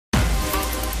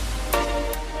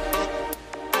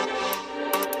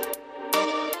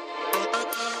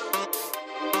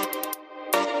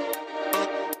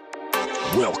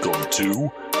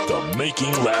to the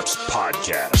Making Laps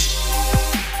Podcast.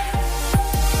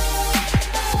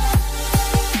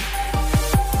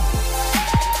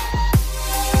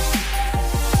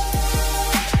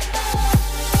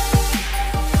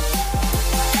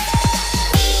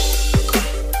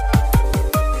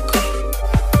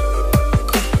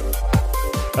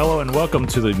 Hello and welcome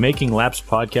to the Making Laps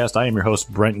Podcast. I am your host,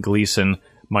 Brent Gleason.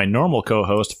 My normal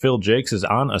co-host, Phil Jakes, is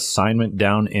on assignment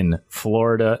down in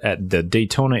Florida at the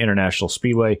Daytona International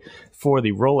Speedway for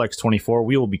the Rolex 24.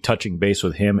 We will be touching base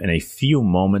with him in a few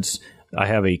moments. I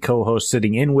have a co-host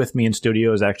sitting in with me in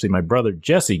studio, is actually my brother,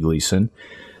 Jesse Gleason.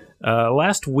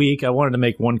 Last week, I wanted to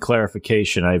make one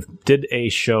clarification. I did a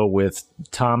show with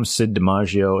Tom, Sid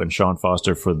DiMaggio, and Sean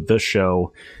Foster for the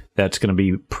show that's going to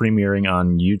be premiering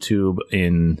on YouTube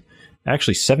in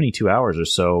actually 72 hours or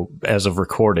so as of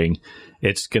recording.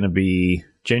 It's going to be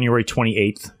January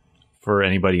 28th for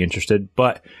anybody interested.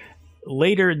 But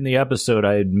later in the episode,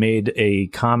 I had made a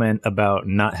comment about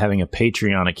not having a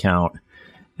Patreon account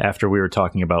after we were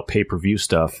talking about pay-per-view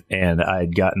stuff. And I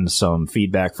had gotten some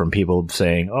feedback from people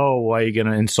saying, oh, why are you going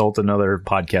to insult another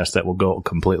podcast that will go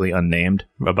completely unnamed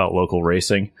about local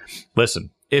racing?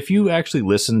 Listen, if you actually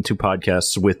listen to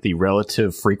podcasts with the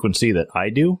relative frequency that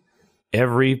I do,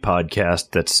 every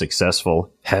podcast that's successful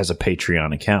has a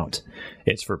Patreon account.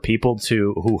 It's for people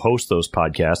who host those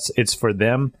podcasts. It's for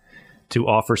them to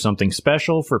offer something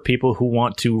special for people who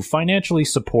want to financially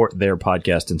support their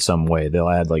podcast in some way. They'll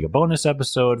add like a bonus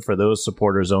episode for those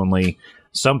supporters only.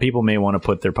 Some people may want to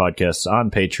put their podcasts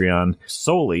on Patreon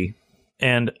solely,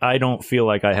 and I don't feel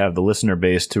like I have the listener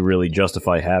base to really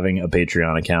justify having a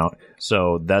Patreon account.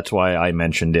 So that's why I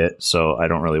mentioned it. So I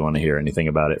don't really want to hear anything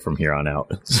about it from here on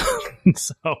out.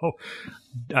 So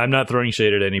I'm not throwing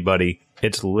shade at anybody.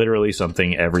 It's literally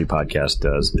something every podcast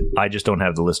does. I just don't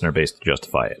have the listener base to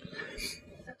justify it.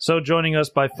 So joining us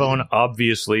by phone,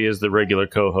 obviously, is the regular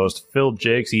co-host, Phil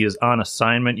Jakes. He is on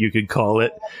assignment, you could call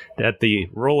it, at the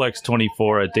Rolex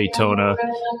 24 at Daytona.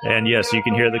 And yes, you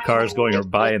can hear the cars going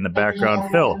by in the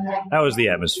background. Phil, how is the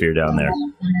atmosphere down there?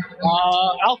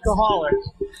 Alcoholic,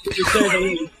 to say the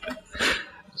least.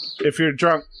 If you're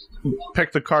drunk,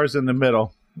 pick the cars in the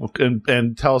middle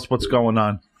and tell us what's going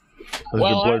on.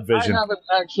 Well, I haven't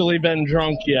actually been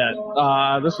drunk yet.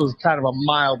 This was kind of a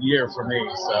mild year for me,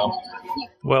 so.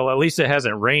 Well, at least it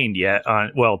hasn't rained yet.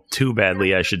 Too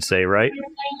badly, I should say, right?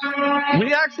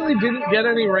 We actually didn't get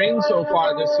any rain so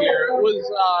far this year. It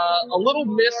was a little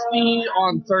misty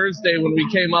on Thursday when we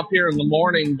came up here in the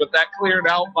morning, but that cleared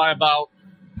out by about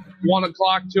 1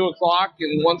 o'clock, 2 o'clock,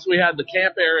 and once we had the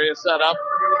camp area set up,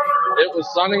 it was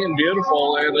sunny and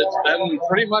beautiful, and it's been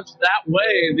pretty much that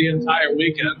way the entire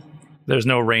weekend. There's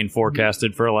no rain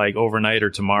forecasted for like overnight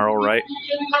or tomorrow, right?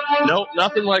 Nope,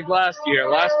 nothing like last year.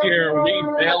 Last year we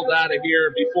bailed out of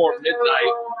here before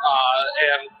midnight,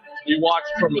 and we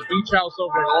watched from a beach house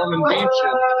over in Ormond Beach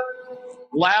and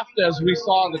laughed as we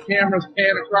saw the cameras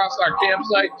pan across our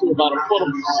campsite to about a foot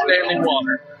of standing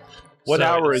water. What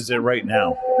hour is it right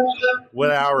now?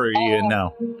 What hour are you in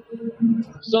now?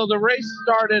 So the race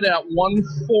started at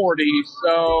 1:40,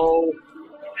 so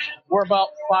we're about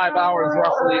 5 hours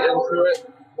roughly into it.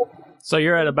 So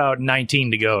you're at about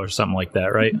 19 to go or something like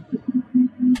that, right?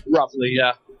 Roughly,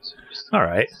 yeah. All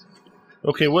right.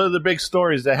 Okay, what are the big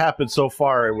stories that happened so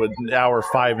far with hour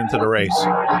 5 into the race?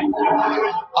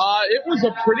 It was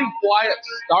a pretty quiet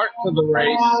start to the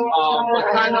race,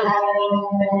 but kind of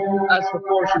as the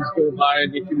Porsches go by,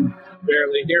 and you can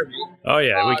barely hear me. Oh,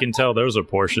 yeah, we can tell those are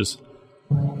Porsches.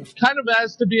 Kind of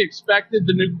as to be expected,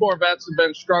 the new Corvettes have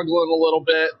been struggling a little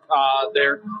bit.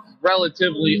 They're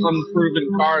relatively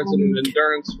unproven cars in an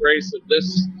endurance race of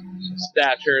this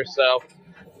stature, so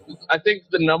I think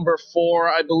the number 4,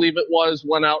 I believe it was,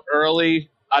 went out early.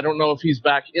 I don't know if he's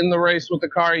back in the race with the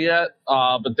car yet,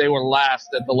 but they were last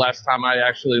at the last time I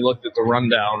actually looked at the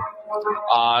rundown.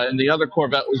 And the other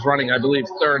Corvette was running, I believe,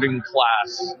 3rd in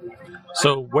class.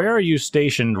 So where are you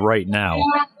stationed right now?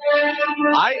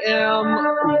 I am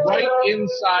right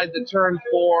inside the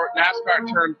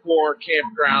NASCAR Turn 4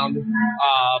 campground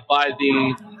by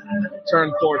the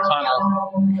Turn 4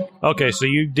 tunnel. Okay, so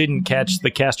you didn't catch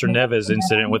the Castro Neves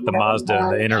incident with the Mazda in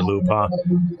the inner loop, huh?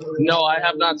 No, I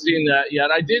have not seen that yet.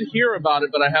 I did hear about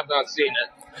it, but I have not seen it.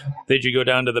 Did you go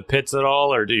down to the pits at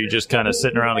all, or do you just kind of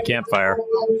sitting around the campfire?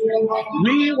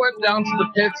 We went down to the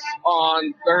pits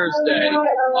on Thursday.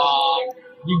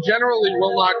 You generally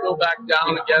will not go back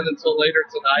down again until later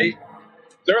tonight.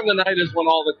 During the night is when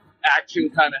all the action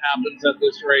kind of happens at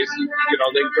this race. You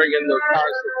know, they bring in the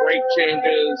cars for brake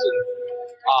changes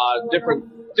and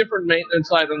different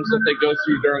maintenance items that they go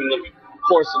through during the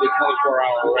course of the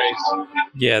 24-hour race.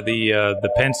 Yeah, the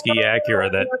Penske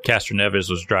Acura that Castroneves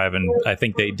was driving, I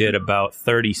think they did about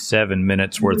 37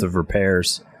 minutes worth of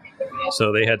repairs.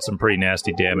 So they had some pretty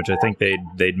nasty damage. I think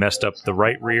they'd messed up the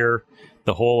right rear,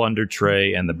 the whole under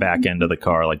tray, and the back end of the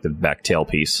car, like the back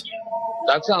tailpiece.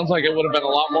 That sounds like it would have been a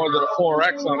lot more than a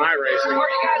 4X on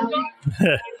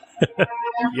iRacing.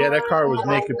 Yeah, that car was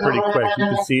naked pretty quick. You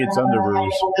could see its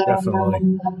underoos,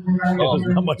 definitely.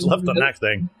 There's not much left on that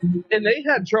thing. And they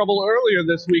had trouble earlier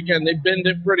this weekend. They binned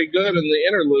it pretty good in the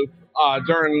interloop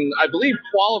during, I believe,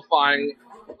 qualifying.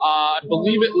 I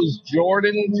believe it was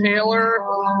Jordan Taylor.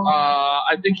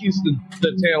 I think he's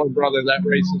the Taylor brother that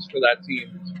races for that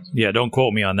team. Yeah, don't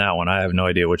quote me on that one. I have no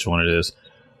idea which one it is.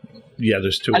 Yeah,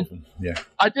 there's two of them. Yeah,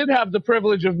 I did have the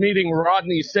privilege of meeting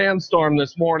Rodney Sandstorm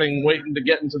this morning, waiting to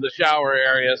get into the shower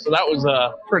area, so that was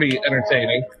pretty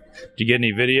entertaining. Did you get any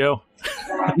video?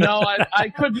 No, I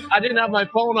couldn't. I didn't have my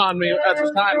phone on me at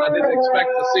the time. I didn't expect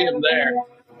to see him there.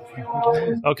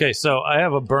 Okay, so I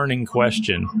have a burning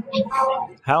question.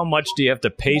 How much do you have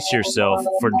to pace yourself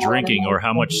for drinking, or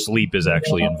how much sleep is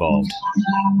actually involved?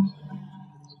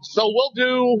 So we'll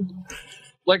do,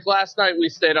 like last night, we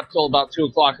stayed up till about 2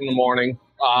 o'clock in the morning.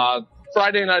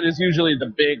 Friday night is usually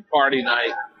the big party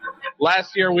night.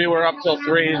 Last year we were up till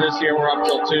 3. This year we're up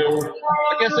till 2.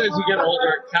 I guess as you get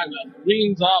older, it kind of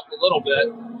weans off a little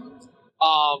bit.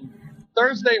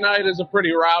 Thursday night is a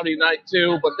pretty rowdy night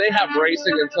too, but they have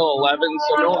racing until 11,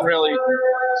 so no one really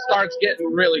starts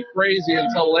getting really crazy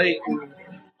until late. And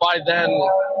by then,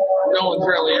 no one's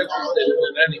really interested in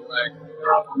it anyway.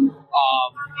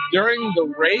 During the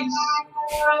race,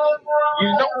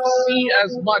 you don't see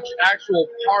as much actual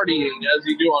partying as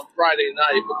you do on Friday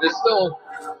night, but there's still,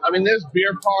 there's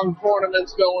beer pong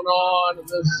tournaments going on, and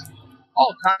there's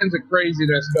all kinds of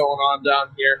craziness going on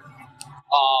down here.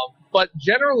 But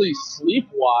generally,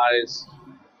 sleep-wise,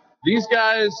 these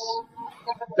guys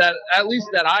that at least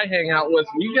that I hang out with,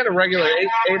 we get a regular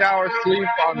 8 hours sleep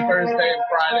on Thursday and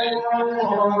Friday,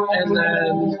 and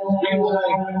then we will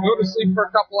go to sleep for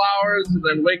a couple hours and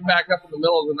then wake back up in the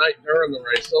middle of the night during the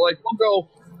race. So like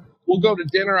we'll go to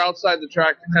dinner outside the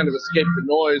track to kind of escape the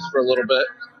noise for a little bit.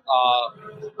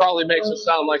 Probably makes us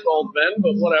sound like old men,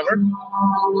 but whatever.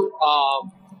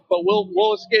 But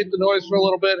we'll escape the noise for a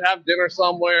little bit, have dinner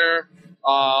somewhere,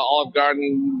 Olive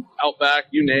Garden, Outback,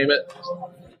 you name it.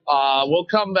 We'll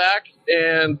come back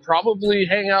and probably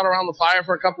hang out around the fire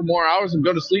for a couple more hours and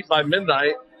go to sleep by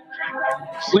midnight.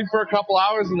 Sleep for a couple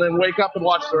hours and then wake up and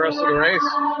watch the rest of the race.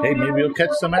 Hey, maybe you'll catch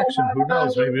some action. Who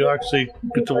knows? Maybe you'll actually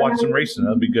get to watch some racing.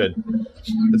 That'd be good.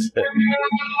 That's it.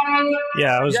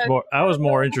 Yeah, I was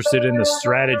more interested in the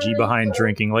strategy behind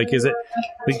drinking. Like, is it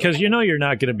because you're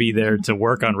not going to be there to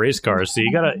work on race cars, so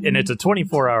you gotta, and it's a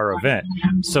 24-hour event,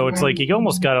 so it's like you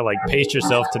almost gotta like pace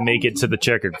yourself to make it to the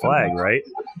checkered flag, right?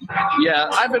 Yeah,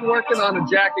 I've been working on a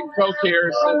Jack and Coke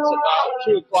here since about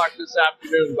 2 o'clock this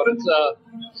afternoon, but it's a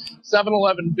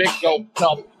 7-Eleven Big Gulp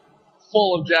cup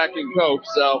full of Jack and Coke,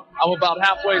 so I'm about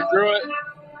halfway through it,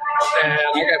 and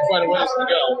I got quite a ways to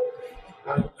go.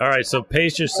 All right, so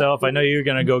pace yourself. I know you're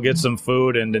going to go get some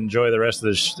food and enjoy the rest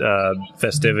of the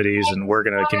festivities, and we're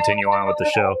going to continue on with the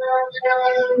show.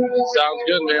 Sounds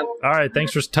good, man. All right,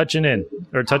 thanks for touching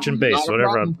base,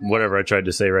 whatever I tried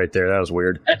to say right there. That was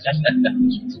weird.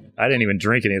 I didn't even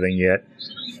drink anything yet.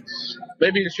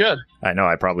 Maybe you should. I know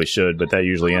I probably should, but that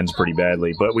usually ends pretty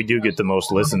badly. But we do get the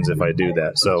most listens if I do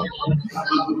that. So,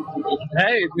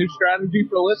 hey, new strategy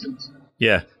for listens.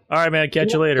 Yeah. All right, man.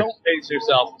 Catch you later. Don't pace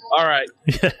yourself. All right.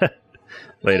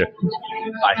 Later.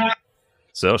 Bye.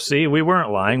 So, see, we weren't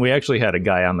lying. We actually had a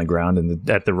guy on the ground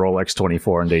at the Rolex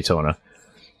 24 in Daytona.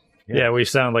 Yeah, we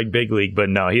sound like big league, but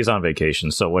no, he's on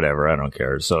vacation, so whatever. I don't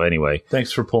care. So anyway.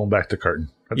 Thanks for pulling back the curtain.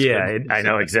 That's good. I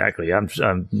know, exactly.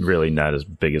 I'm really not as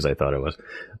big as I thought I was.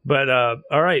 But,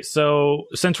 all right, so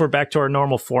since we're back to our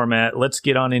normal format, let's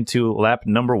get on into lap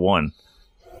number 1.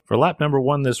 For lap number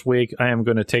 1 this week, I am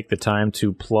going to take the time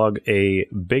to plug a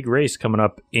big race coming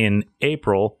up in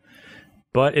April,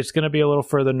 but it's going to be a little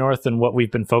further north than what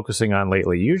we've been focusing on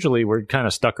lately. Usually we're kind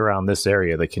of stuck around this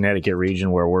area, the Connecticut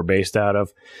region where we're based out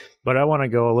of, but I want to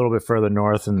go a little bit further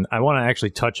north, and I want to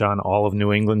actually touch on all of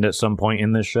New England at some point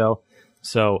in this show.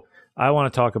 So I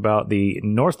want to talk about the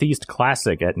Northeast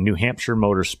Classic at New Hampshire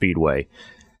Motor Speedway.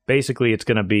 Basically, it's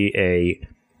going to be a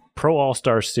Pro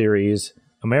All-Star Series,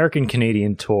 American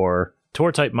Canadian Tour,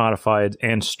 Tour-type modified,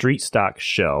 and street stock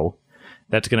show.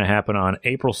 That's going to happen on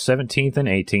April 17th and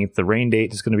 18th. The rain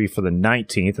date is going to be for the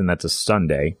 19th, and that's a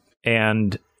Sunday.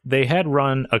 And they had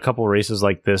run a couple races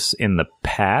like this in the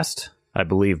past. I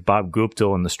believe Bob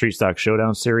Guptill in the Street Stock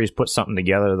Showdown Series put something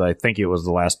together that I think it was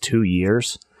the last 2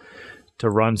 years to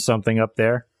run something up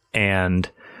there, and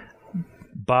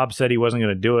Bob said he wasn't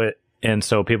going to do it, and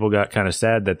so people got kind of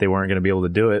sad that they weren't going to be able to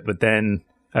do it. But then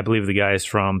I believe the guys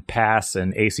from PASS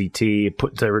and ACT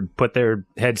put their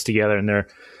heads together in their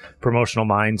promotional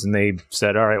minds, and they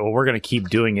said, all right, well, we're going to keep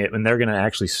doing it, and they're going to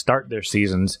actually start their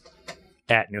seasons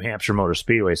at New Hampshire Motor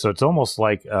Speedway. So it's almost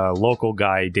like a local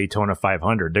guy Daytona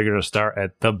 500. They're going to start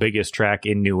at the biggest track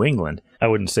in New England. I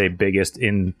wouldn't say biggest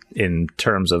in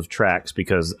terms of tracks,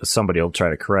 because somebody will try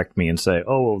to correct me and say,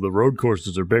 oh, the road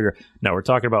courses are bigger. No, we're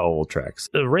talking about oval tracks.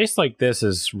 A race like this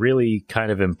is really kind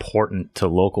of important to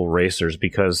local racers,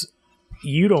 because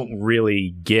you don't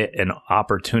really get an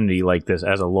opportunity like this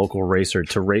as a local racer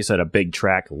to race at a big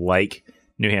track like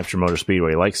New Hampshire Motor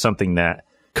Speedway, like something that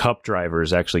Cup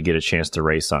drivers actually get a chance to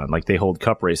race on, like they hold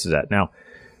Cup races at. Now,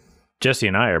 Jesse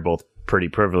and I are both pretty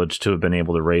privileged to have been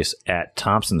able to race at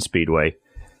Thompson Speedway,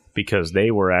 because they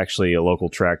were actually a local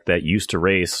track that used to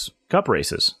race Cup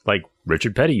races. Like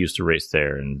Richard Petty used to race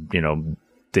there, and, you know,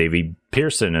 Davey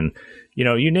Pearson, and, you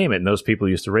know, you name it, and those people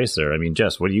used to race there. I mean,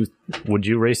 Jess, would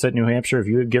you race at New Hampshire if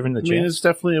you had given the chance? I mean, it's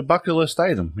definitely a bucket list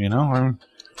item, you know. I mean,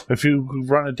 if you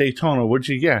run a Daytona, would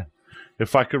you? Yeah.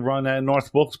 If I could run at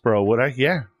North Wilkesboro, would I?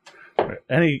 Yeah.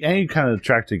 Any kind of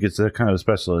track that gets that kind of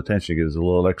special attention gives a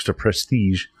little extra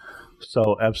prestige.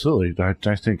 So, absolutely. I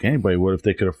think anybody would if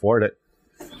they could afford it.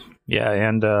 Yeah,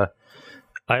 and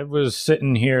I was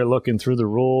sitting here looking through the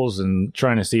rules and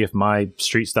trying to see if my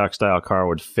street stock style car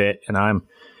would fit, and I'm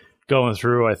going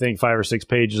through, I think, 5 or 6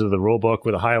 pages of the rule book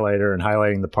with a highlighter and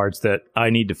highlighting the parts that I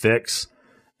need to fix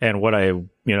and what I,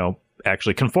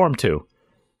 actually conform to.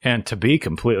 And to be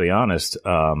completely honest,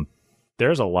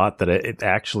 there's a lot that it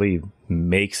actually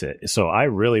makes it. So I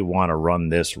really want to run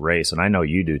this race, and I know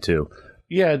you do too.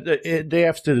 Yeah, they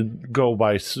have to go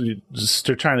by.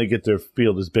 They're trying to get their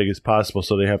field as big as possible,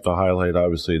 so they have to highlight,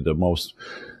 obviously, the most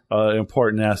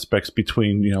important aspects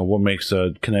between, what makes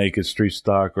a Connecticut street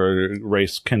stock or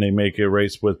race. Can they make a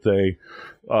race with a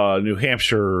New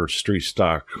Hampshire street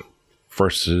stock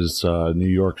versus New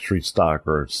York street stock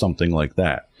or something like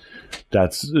that?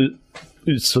 That's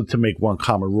so to make one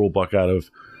common rule book out of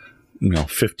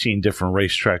 15 different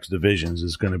racetracks divisions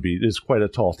is quite a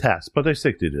tall task, but I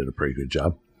think they did a pretty good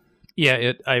job.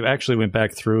 Yeah, I actually went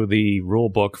back through the rule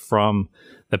book from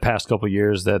the past couple of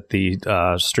years that the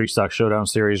Street Stock Showdown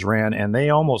Series ran, and they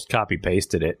almost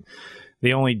copy-pasted it.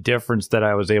 The only difference that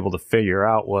I was able to figure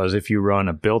out was if you run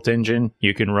a built engine,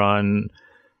 you can run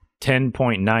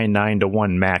 10.99 to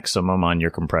 1 maximum on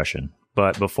your compression,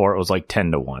 but before it was like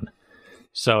 10 to 1.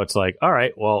 So it's like, all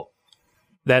right, well,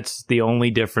 that's the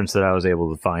only difference that I was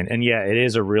able to find. And yeah, it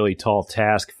is a really tall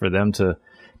task for them to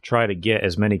try to get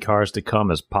as many cars to come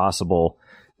as possible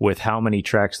with how many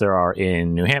tracks there are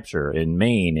in New Hampshire, in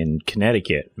Maine, in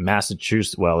Connecticut,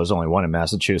 Massachusetts. Well, there's only one in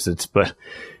Massachusetts, but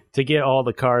to get all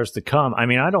the cars to come, I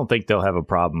mean, I don't think they'll have a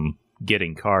problem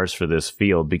getting cars for this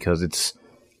field, because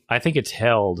I think it's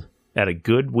held at a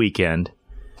good weekend.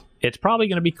 It's probably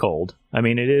going to be cold. I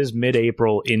mean, it is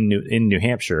mid-April in New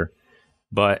Hampshire,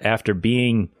 but after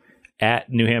being at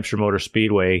New Hampshire Motor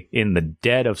Speedway in the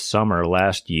dead of summer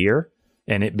last year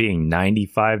and it being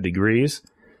 95 degrees,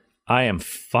 I am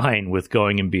fine with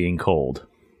going and being cold.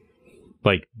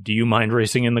 Like, do you mind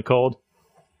racing in the cold?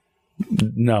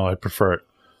 No, I prefer it.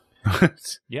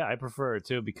 Yeah, I prefer it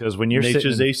too, because when you're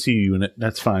Nature's sitting AC unit,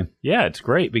 that's fine. Yeah, it's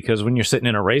great, because when you're sitting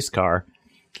in a race car,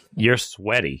 you're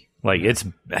sweaty. Like,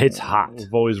 it's hot.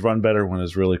 We've always run better when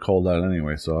it's really cold out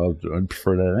anyway, so I'd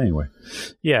prefer that anyway.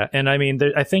 Yeah, and I mean,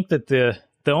 I think that the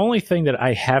only thing that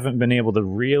I haven't been able to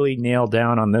really nail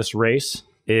down on this race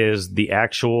is the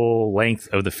actual length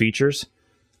of the features.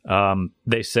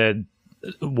 They said,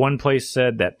 one place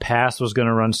said that PASS was going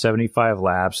to run 75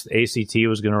 laps, ACT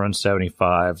was going to run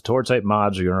 75, Tour Type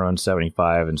Mods are going to run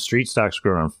 75, and Street Stock's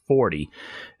going to run 40.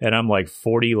 And I'm like,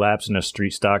 40 laps in a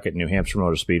street stock at New Hampshire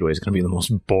Motor Speedway is going to be the most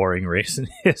boring race in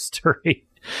history.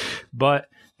 But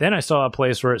then I saw a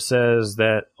place where it says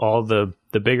that all the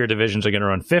bigger divisions are going to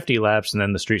run 50 laps, and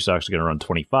then the street stocks are going to run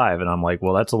 25. And I'm like,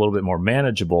 well, that's a little bit more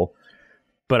manageable,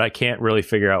 but I can't really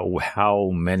figure out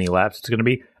how many laps it's going to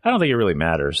be. I don't think it really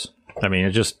matters. I mean,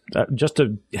 it just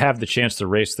to have the chance to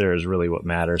race there is really what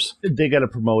matters. They got to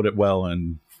promote it well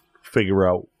and figure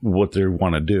out what they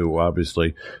want to do.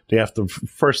 Obviously, they have to.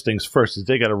 First things first is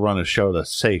they got to run a show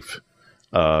that's safe.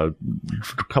 A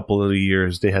couple of the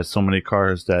years they had so many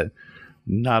cars that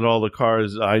not all the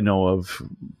cars I know of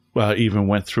even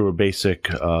went through a basic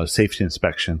safety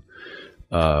inspection,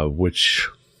 which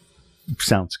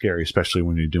sounds scary, especially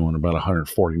when you're doing about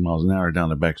 140 miles an hour down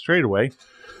the back straightaway.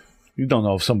 you don't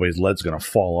know if somebody's lead's going to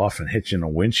fall off and hit you in the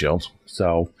windshield.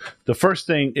 So the first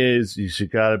thing is you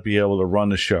got to be able to run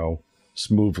the show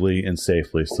smoothly and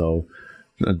safely. So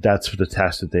that's the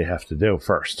task that they have to do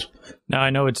first. Now,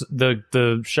 I know it's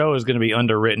the show is going to be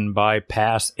underwritten by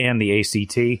PASS and the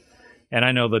ACT, and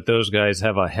I know that those guys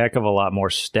have a heck of a lot more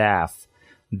staff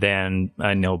than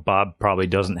I know Bob probably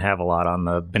doesn't have a lot on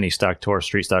the Mini Stock Tour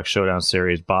Street Stock Showdown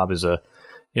series. Bob is a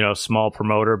small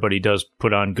promoter, but he does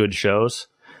put on good shows.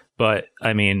 But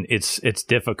I mean, it's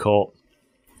difficult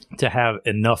to have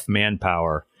enough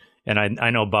manpower. And I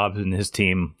know Bob and his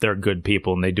team, they're good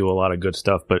people and they do a lot of good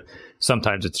stuff, but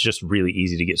sometimes it's just really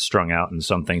easy to get strung out and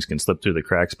some things can slip through the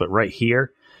cracks. But right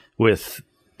here with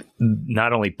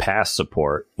not only PASS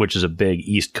support, which is a big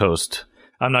East Coast,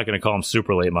 I'm not going to call them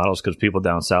super late models because people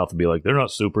down south will be like, they're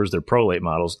not supers, they're pro late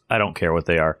models. I don't care what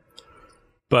they are.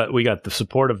 But we got the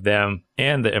support of them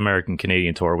and the American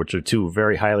Canadian Tour, which are two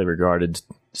very highly regarded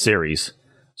series.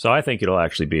 So I think it'll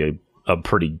actually be a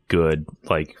pretty good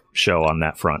show on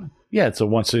that front. Yeah, it's a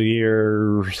once a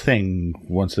year thing.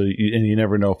 And you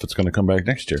never know if it's going to come back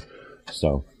next year.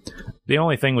 So the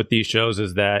only thing with these shows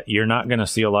is that you're not going to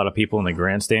see a lot of people in the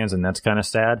grandstands, and that's kind of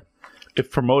sad.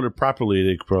 If promoted properly,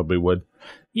 they probably would.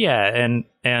 Yeah,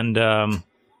 and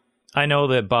I know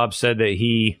that Bob said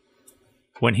that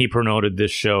when he promoted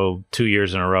this show 2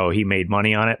 years in a row, he made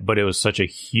money on it, but it was such a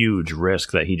huge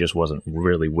risk that he just wasn't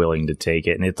really willing to take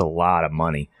it, and it's a lot of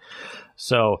money.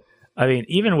 So, I mean,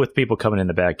 even with people coming in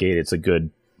the back gate, it's a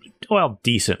good,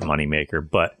 decent moneymaker.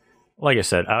 But like I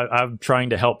said, I'm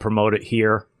trying to help promote it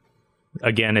here.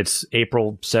 Again, it's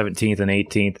April 17th and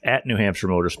 18th at New Hampshire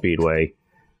Motor Speedway.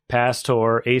 PASS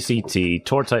Tour, ACT,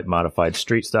 Tour Type Modified,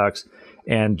 Street Stocks.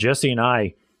 And Jesse and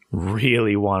I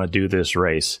really want to do this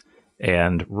race.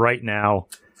 And right now,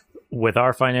 with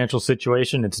our financial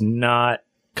situation, it's not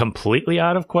completely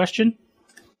out of question,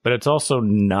 but it's also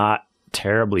not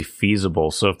terribly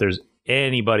feasible. So if there's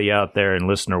anybody out there in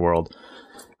listener world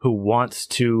who wants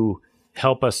to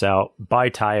help us out, buy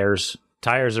tires.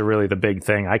 Tires are really the big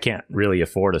thing. I can't really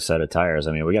afford a set of tires.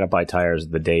 I mean, we got to buy tires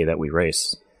the day that we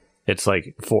race. It's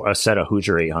like for a set of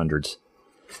Hoosier 800s.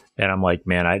 And I'm like,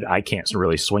 man, I can't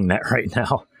really swing that right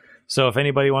now. So if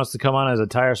anybody wants to come on as a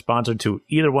tire sponsor to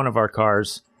either one of our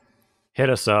cars, hit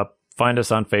us up. Find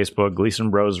us on Facebook, Gleason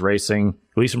Bros Racing,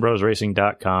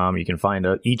 GleasonBrosRacing.com. You can find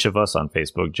each of us on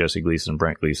Facebook, Jesse Gleason,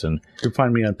 Brent Gleason. You can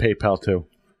find me on PayPal, too.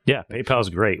 Yeah, PayPal's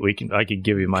great. I could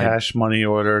give you my... Cash, money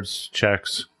orders,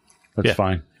 checks. That's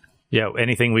fine. Yeah,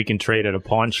 anything we can trade at a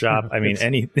pawn shop. I mean,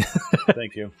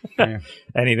 Thank you. Yeah.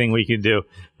 Anything we can do.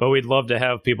 But we'd love to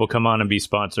have people come on and be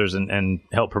sponsors and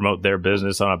help promote their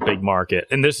business on a big market.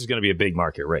 And this is going to be a big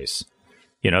market race.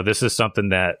 This is something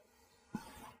that...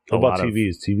 What about TV?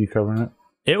 Is TV covering it?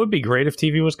 It would be great if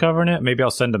TV was covering it. Maybe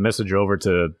I'll send a message over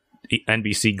to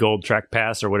NBC Gold Track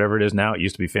Pass or whatever it is now. It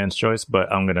used to be Fans Choice, but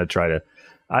I'm going to try to...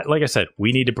 like I said,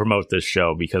 we need to promote this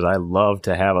show because I love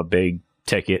to have a big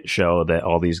ticket show that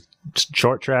all these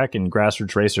short track and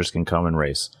grassroots racers can come and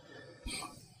race.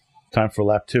 Time for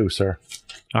lap 2, sir.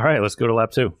 All right, let's go to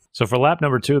lap 2. So for lap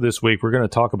number 2 this week, we're going to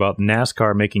talk about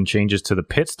NASCAR making changes to the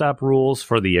pit stop rules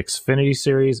for the Xfinity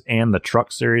Series and the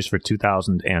Truck Series for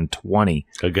 2020.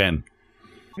 Again.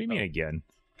 What do you mean again?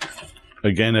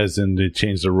 Again, as in they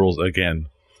changed the rules again.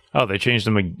 Oh, they changed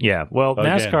them. Yeah. Well,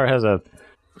 again. NASCAR has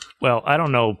I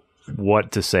don't know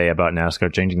what to say about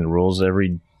NASCAR changing the rules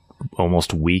every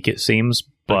almost week, it seems.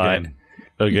 But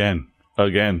Again.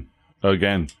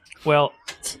 Well,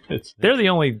 they're the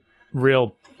only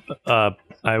real...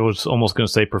 I was almost going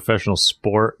to say professional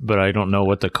sport, but I don't know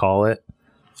what to call it.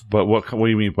 But what do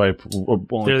you mean by...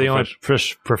 They're the only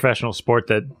professional sport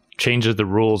that changes the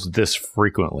rules this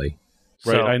frequently.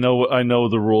 Right, so, I know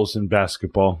the rules in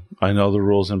basketball. I know the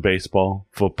rules in baseball,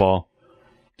 football,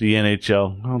 the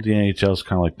NHL. Well, the NHL is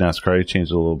kind of like NASCAR. They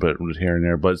changed a little bit here and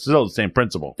there, but it's still the same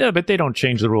principle. Yeah, but they don't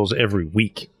change the rules every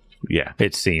week. Yeah,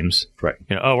 it seems. Right.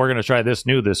 We're going to try this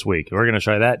new this week. We're going to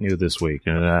try that new this week.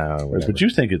 But you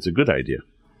think it's a good idea.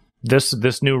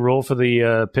 This new rule for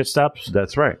the pit stops?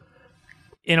 That's right.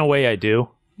 In a way, I do.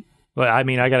 But I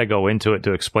mean, I got to go into it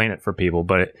to explain it for people.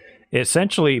 But it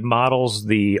essentially models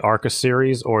the ARCA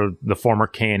series or the former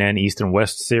K&N East and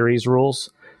West series rules,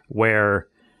 where,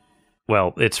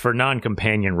 well, it's for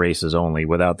non-companion races only,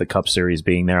 without the Cup Series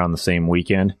being there on the same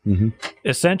weekend. Mm-hmm.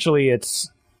 Essentially,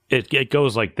 it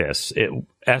goes like this.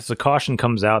 As the caution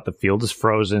comes out, the field is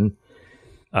frozen.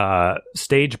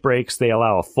 Stage breaks, they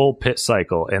allow a full pit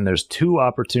cycle, and there's 2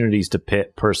 opportunities to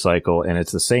pit per cycle, and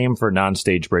it's the same for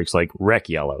non-stage breaks like wreck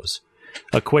yellows.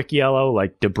 A quick yellow,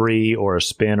 like debris or a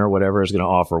spin or whatever, is going to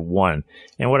offer 1.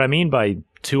 And what I mean by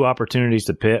 2 opportunities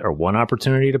to pit or 1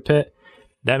 opportunity to pit,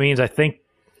 that means I think,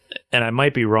 and I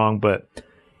might be wrong, but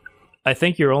I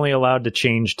think you're only allowed to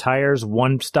change tires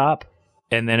 1 stop.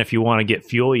 And then if you want to get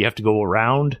fuel, you have to go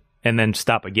around and then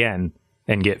stop again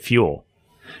and get fuel.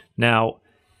 Now,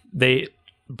 they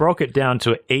broke it down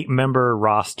to an 8-member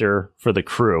roster for the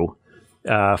crew.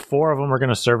 4 of them are going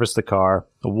to service the car,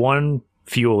 1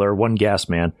 fueler, 1 gas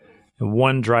man, and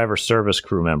 1 driver service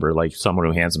crew member, like someone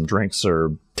who hands them drinks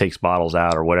or takes bottles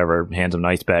out or whatever, hands them an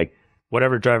ice bag,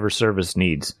 whatever driver service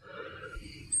needs.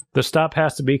 The stop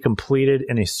has to be completed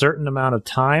in a certain amount of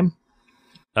time,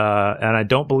 and I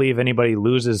don't believe anybody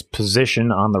loses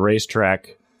position on the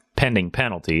racetrack pending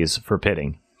penalties for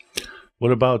pitting.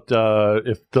 What about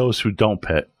if those who don't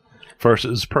pit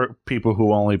versus people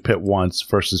who only pit once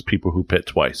versus people who pit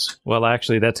twice? Well,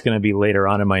 actually, that's going to be later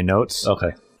on in my notes.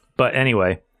 Okay. But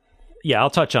anyway, yeah,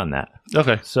 I'll touch on that.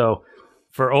 Okay. So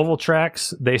for oval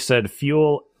tracks, they said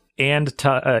fuel and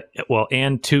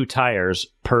 2 tires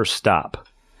per stop.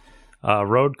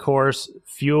 Road course,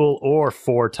 fuel or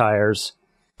 4 tires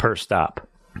per stop.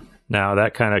 Now,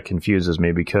 that kind of confuses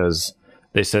me because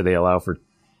they said they allow for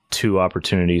 2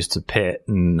 opportunities to pit,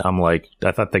 and I'm like,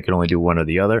 I thought they could only do one or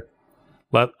the other.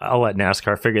 I'll let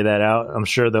NASCAR figure that out. I'm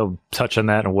sure they'll touch on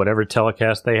that in whatever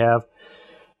telecast they have.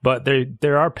 But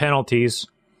there are penalties.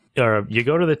 You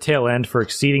go to the tail end for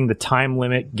exceeding the time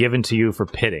limit given to you for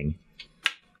pitting.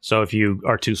 So if you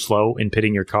are too slow in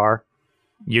pitting your car,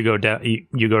 you go down.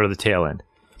 You go to the tail end.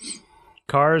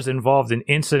 Cars involved in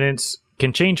incidents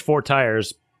can change 4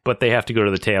 tires, but they have to go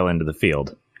to the tail end of the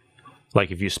field.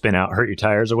 Like if you spin out, hurt your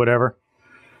tires or whatever.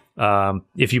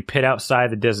 If you pit outside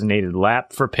the designated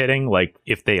lap for pitting, like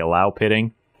if they allow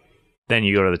pitting, then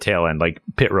you go to the tail end, like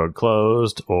pit road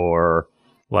closed, or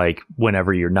like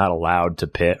whenever you're not allowed to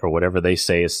pit, or whatever they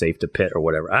say is safe to pit, or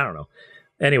whatever. I don't know.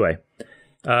 Anyway,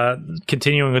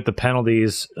 continuing with the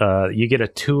penalties, you get a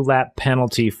 2-lap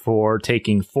penalty for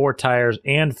taking 4 tires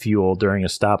and fuel during a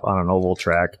stop on an oval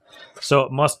track. So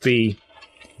it must be.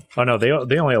 Oh no, they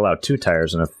only allow 2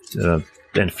 tires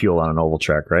and fuel on an oval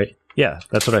track, right? Yeah,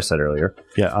 that's what I said earlier.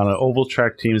 Yeah, on an oval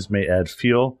track, teams may add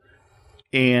fuel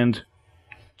and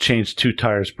change 2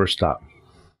 tires per stop.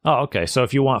 Oh, okay. So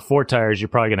if you want 4 tires, you're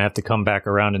probably going to have to come back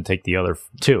around and take the other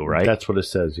 2, right? That's what it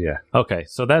says, yeah. Okay,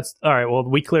 so that's... All right, well,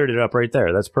 we cleared it up right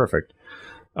there. That's perfect.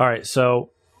 All right, so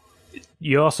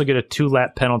you also get a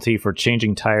 2-lap penalty for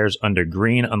changing tires under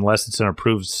green unless it's an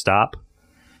approved stop,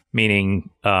 meaning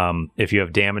if you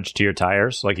have damage to your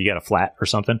tires, like you got a flat or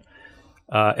something.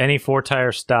 Any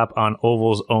 4-tire stop on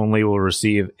ovals only will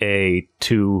receive a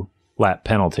 2-lap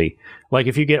penalty. Like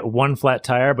if you get 1 flat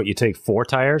tire, but you take 4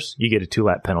 tires, you get a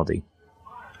 2-lap penalty.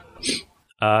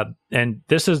 And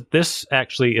this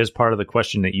actually is part of the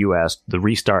question that you asked, the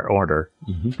restart order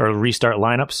or restart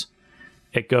lineups.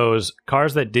 It goes,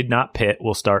 cars that did not pit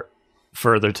will start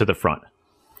further to the front.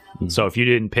 So if you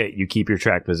didn't pit, you keep your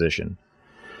track position.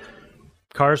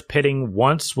 Cars pitting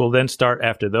once will then start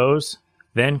after those,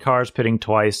 then cars pitting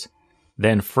twice,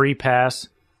 then free pass,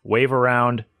 wave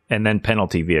around, and then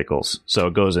penalty vehicles. So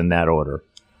it goes in that order.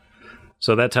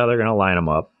 So that's how they're going to line them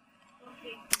up.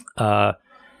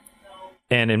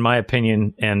 And in my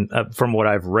opinion, and from what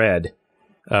I've read,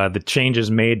 the changes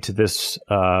made to this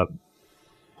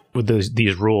with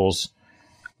these rules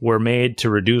were made to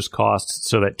reduce costs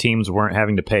so that teams weren't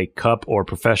having to pay Cup or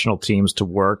professional teams to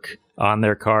work on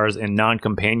their cars in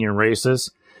non-companion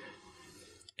races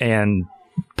and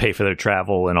pay for their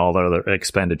travel and all their other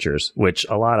expenditures, which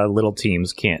a lot of little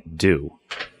teams can't do.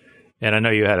 And I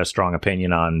know you had a strong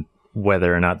opinion on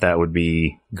whether or not that would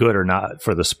be good or not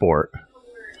for the sport.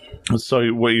 So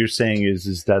what you're saying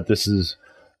is that this is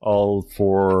all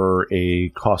for a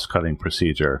cost-cutting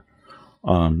procedure,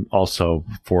 also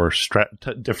for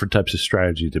different types of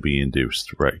strategy to be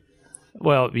induced, right?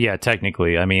 Well, yeah,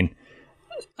 technically. I mean,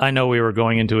 I know we were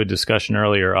going into a discussion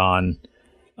earlier on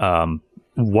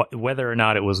whether or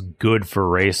not it was good for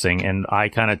racing, and I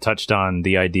kind of touched on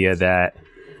the idea that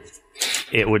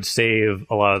it would save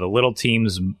a lot of the little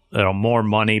teams more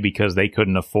money because they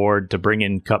couldn't afford to bring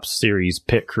in Cup Series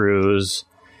pit crews.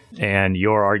 And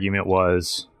your argument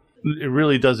was, it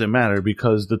really doesn't matter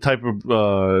because the type of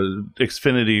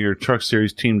Xfinity or Truck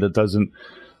Series team that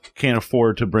can't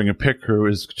afford to bring a pit crew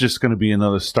is just going to be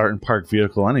another start and park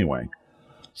vehicle anyway.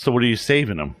 So what are you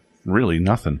saving them? Really,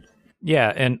 nothing.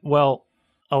 Yeah, and well,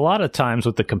 a lot of times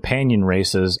with the companion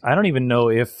races, I don't even know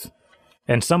if,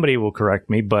 and somebody will correct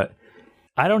me, but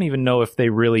I don't even know if they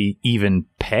really even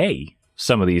pay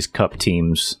some of these Cup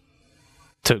teams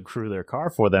to crew their car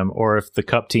for them, or if the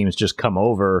Cup teams just come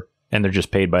over and they're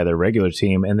just paid by their regular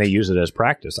team, and they use it as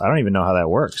practice. I don't even know how that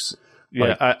works.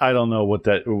 Yeah, I don't know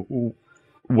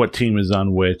what team is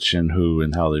on which and who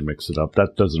and how they mix it up.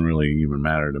 That doesn't really even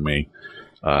matter to me.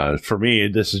 For me,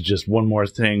 this is just one more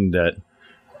thing that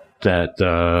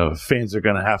fans are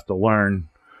going to have to learn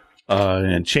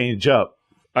and change up.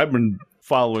 I've been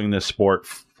following this sport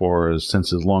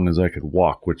since as long as I could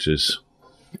walk, which is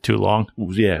too long.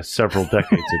 Yeah, several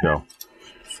decades ago.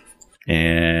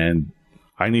 And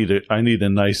I need a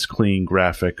nice, clean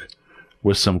graphic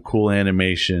with some cool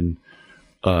animation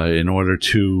in order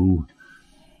to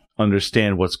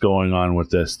understand what's going on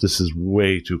with this. This is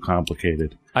way too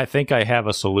complicated. I think I have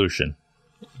a solution.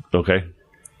 Okay.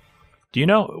 Do you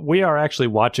know, we are actually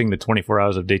watching the 24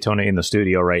 Hours of Daytona in the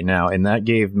studio right now, and that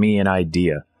gave me an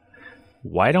idea.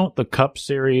 Why don't the Cup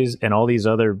Series and all these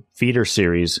other feeder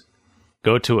series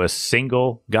go to a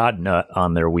single God nut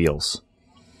on their wheels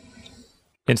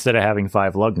instead of having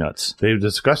 5 lug nuts? They've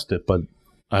discussed it, but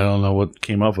I don't know what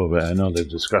came up of it. I know they've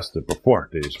discussed it before.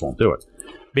 They just won't do it.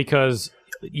 Because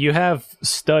you have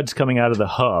studs coming out of the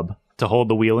hub to hold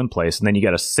the wheel in place, and then you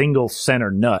got a single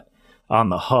center nut on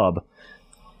the hub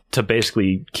to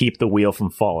basically keep the wheel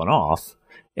from falling off.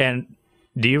 And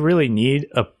do you really need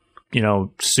a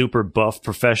super buff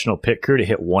professional pit crew to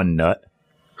hit one nut?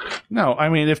 No, I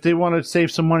mean, if they want to save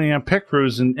some money on pit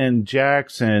crews and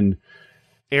jacks and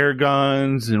air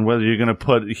guns, and whether you're going to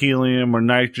put helium or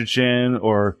nitrogen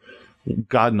or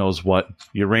God knows what,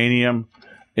 uranium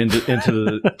into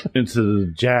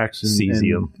the jacks and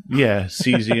cesium.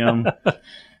 Cesium.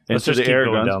 Let's just the keep air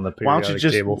going guns. down the periodic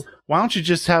table. Why don't you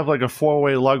just have like a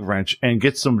 4-way lug wrench and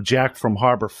get some jack from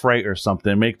Harbor Freight or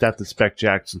something and make that the spec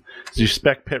jacks? Your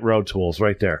spec pit road tools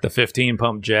right there. The 15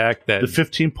 pump jack. The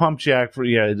 15 pump jack for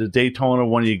the Daytona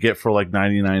one you get for like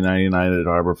 $99.99 at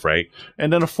Harbor Freight,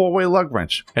 and then a 4-way lug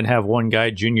wrench. And have one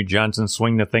guy, Junior Johnson,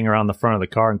 swing the thing around the front of the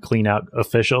car and clean out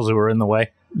officials who are in the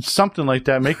way. Something like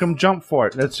that. Make them jump for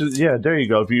it. That's there you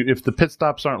go. If the pit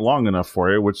stops aren't long enough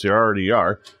for you, which they already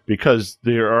are, because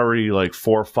they're already like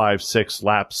 4, 5, 6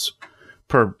 laps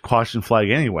per caution flag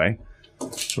anyway,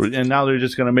 and now they're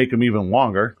just going to make them even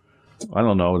longer. I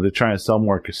don't know. They're trying to sell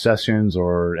more concessions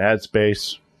or ad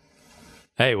space.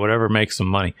 Hey, whatever makes some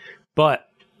money. But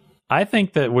I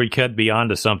think that we could be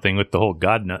onto something with the whole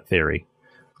God nut theory,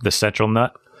 the central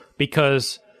nut,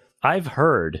 because I've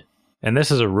heard, and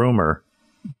this is a rumor,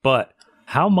 but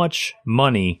how much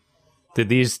money do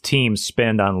these teams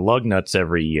spend on lug nuts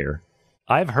every year?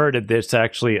 I've heard that it's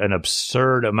actually an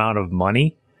absurd amount of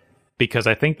money, because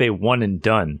I think they one and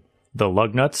done the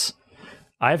lug nuts.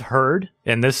 I've heard,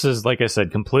 and this is, like I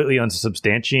said, completely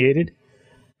unsubstantiated,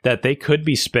 that they could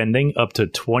be spending up to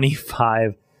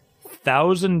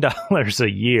 $25,000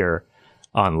 a year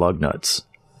on lug nuts.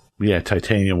 Yeah,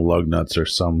 titanium lug nuts or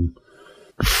some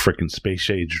freaking space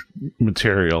age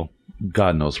material.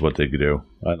 God knows what they could do.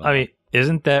 I mean,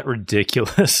 isn't that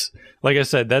ridiculous? Like I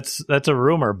said, that's a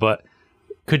rumor, but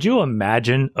could you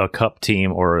imagine a Cup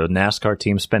team or a NASCAR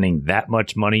team spending that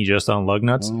much money just on lug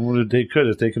nuts? Well, they could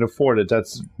if they can afford it.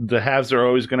 That's the haves are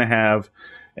always going to have,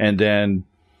 and then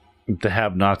the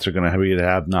have-nots are going to be the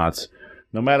have-nots.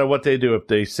 No matter what they do, if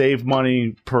they save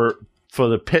money for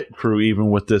the pit crew, even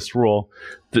with this rule,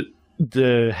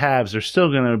 the haves are still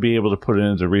going to be able to put it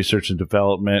into research and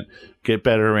development, get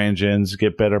better engines,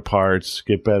 get better parts,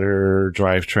 get better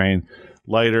drivetrain,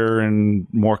 lighter and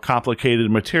more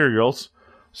complicated materials.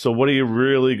 So what are you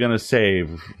really going to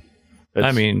save?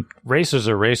 I mean, racers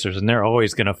are racers, and they're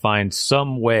always going to find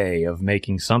some way of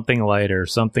making something lighter,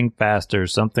 something faster,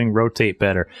 something rotate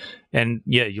better. And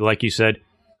yeah, like you said,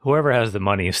 whoever has the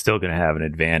money is still going to have an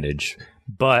advantage.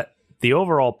 But the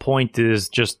overall point is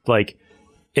just like,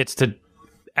 it's to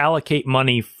allocate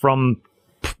money from,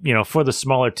 for the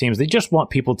smaller teams. They just want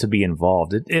people to be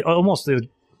involved. It almost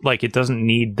like it doesn't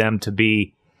need them to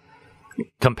be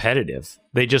competitive.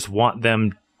 They just want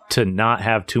them to not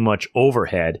have too much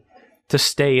overhead to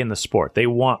stay in the sport. They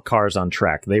want cars on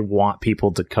track. They want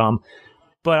people to come.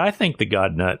 But I think the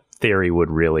God nut theory would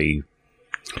really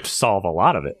solve a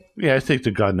lot of it. Yeah, I think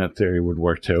the God nut theory would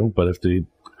work too. But if the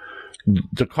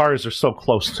cars are so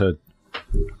close to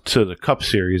the Cup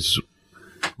Series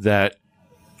that,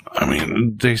 I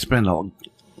mean, they spend a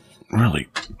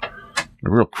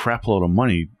real crap load of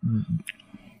money,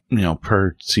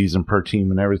 per season, per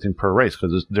team, and everything per race,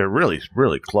 because they're really,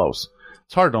 really close.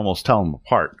 It's hard to almost tell them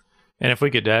apart. And if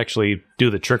we could actually do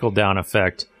the trickle-down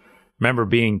effect, remember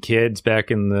being kids back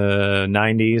in the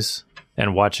 90s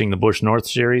and watching the Busch North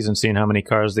Series and seeing how many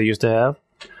cars they used to have?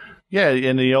 Yeah,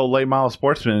 in the old late model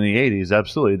sportsmen in the 80s,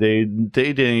 absolutely. They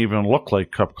didn't even look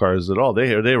like Cup cars at all.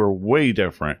 They were way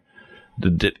different.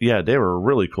 Yeah, they were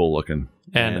really cool looking.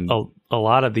 And a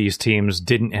lot of these teams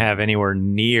didn't have anywhere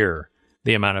near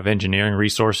the amount of engineering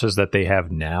resources that they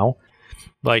have now.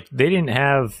 Like, they didn't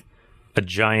have a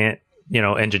giant,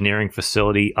 engineering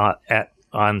facility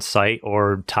on site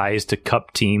or ties to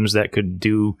cup teams that could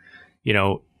do,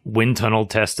 wind tunnel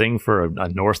testing for a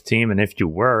North team. And if you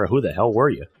were, who the hell were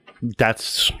you?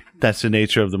 That's the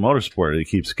nature of the motorsport. It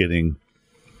keeps getting,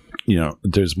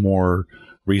 there's more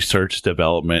research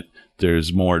development,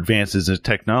 there's more advances in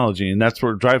technology, and that's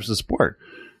what drives the sport.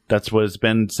 That's what it's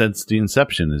been since the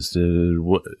inception.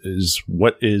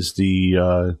 What is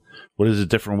a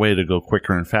different way to go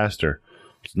quicker and faster?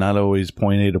 It's not always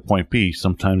point A to point B.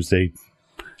 Sometimes they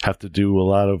have to do a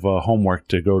lot of homework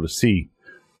to go to C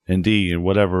and D and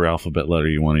whatever alphabet letter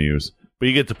you want to use. But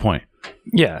you get the point.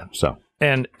 Yeah. So,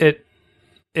 and it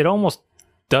almost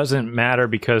doesn't matter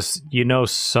because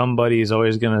somebody's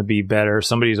always going to be better,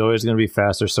 somebody's always going to be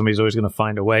faster, somebody's always going to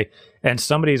find a way, and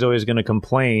somebody's always going to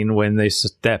complain when they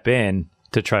step in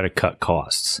to try to cut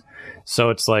costs. So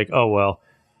it's like, oh, well,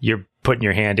 you're putting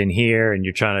your hand in here and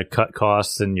you're trying to cut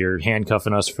costs and you're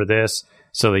handcuffing us for this.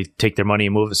 So they take their money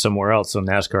and move it somewhere else. So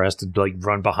NASCAR has to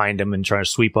run behind them and try to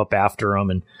sweep up after them.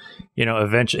 And,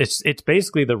 eventually it's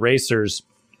basically the racers.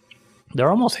 They're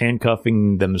almost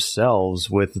handcuffing themselves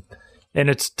with, and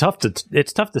it's tough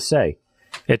to say.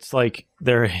 It's like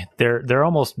they're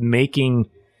almost making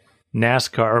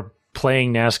NASCAR,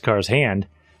 playing NASCAR's hand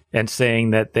and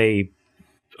saying that they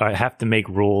have to make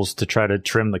rules to try to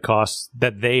trim the costs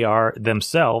that they are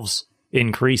themselves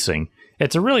increasing.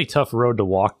 It's a really tough road to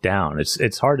walk down.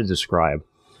 It's hard to describe.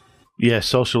 Yeah,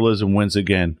 socialism wins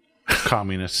again.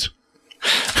 Communists.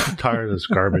 I'm tired of this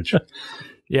garbage.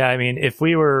 Yeah, I mean,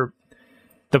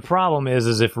 the problem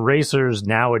is if racers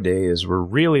nowadays were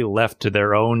really left to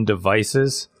their own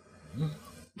devices,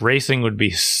 racing would be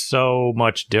so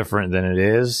much different than it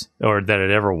is, or that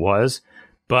it ever was.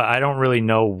 But I don't really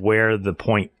know where the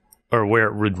point or where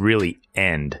it would really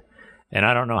end. And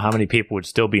I don't know how many people would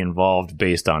still be involved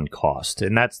based on cost.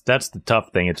 And that's the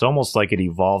tough thing. It's almost like it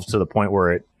evolves to the point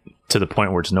where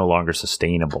it's no longer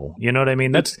sustainable. You know what I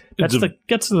mean? That's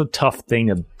the tough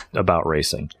thing about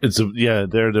racing.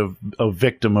 They're a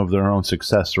victim of their own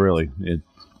success, really.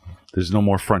 There's no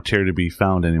more frontier to be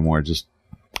found anymore. Just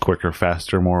quicker,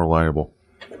 faster, more reliable.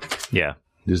 Yeah.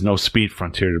 There's no speed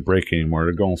frontier to break anymore.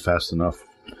 They're going fast enough.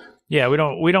 Yeah,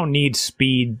 we don't need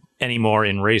speed anymore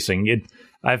in racing.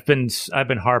 I've been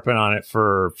harping on it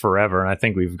for forever, and I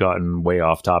think we've gotten way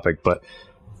off topic, but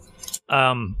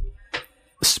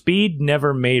speed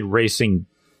never made racing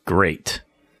great.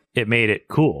 It made it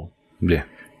cool. Yeah.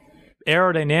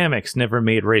 Aerodynamics never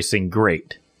made racing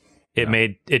great.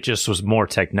 It just was more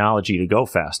technology to go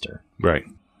faster. Right.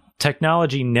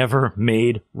 Technology never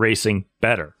made racing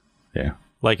better. Yeah.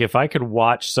 Like, if I could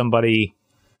watch somebody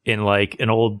in like an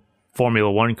old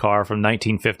Formula One car from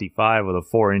 1955 with a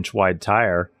 4-inch wide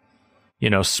tire,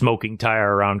 smoking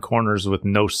tire around corners with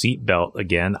no seat belt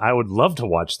again, I would love to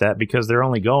watch that because they're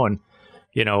only going,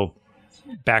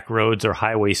 back roads or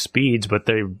highway speeds, but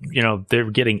they're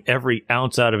getting every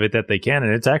ounce out of it that they can,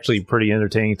 and it's actually pretty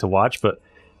entertaining to watch. But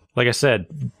like I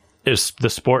said, the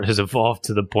sport has evolved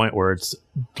to the point where it's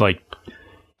like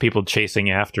people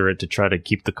chasing after it to try to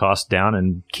keep the cost down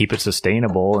and keep it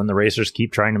sustainable, and the racers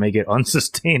keep trying to make it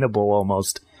unsustainable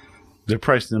almost. They're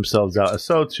pricing themselves out.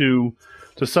 So to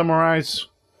summarize,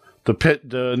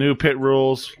 the new pit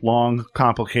rules, long,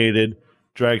 complicated,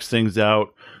 drags things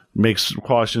out, makes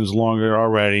cautions longer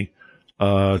already.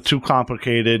 Too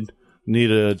complicated,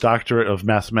 need a doctorate of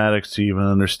mathematics to even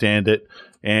understand it,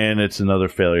 and it's another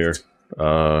failure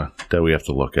that we have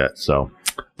to look at. So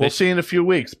we'll see in a few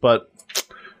weeks, but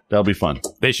that'll be fun.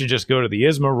 They should just go to the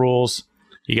ISMA rules.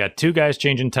 You got two guys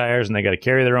changing tires, and they got to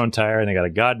carry their own tire, and they got a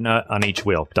god nut on each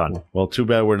wheel. Done. Well, too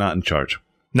bad we're not in charge.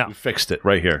 No. We fixed it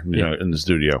right here in the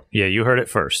studio. Yeah, you heard it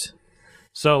first.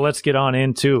 So let's get on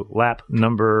into lap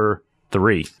number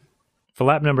 3. For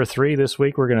lap number 3 this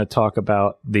week, we're going to talk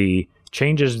about the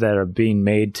changes that are being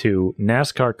made to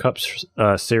NASCAR Cup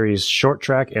Series short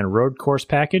track and road course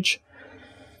package.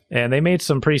 And they made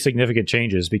some pretty significant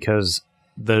changes because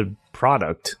the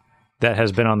product that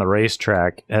has been on the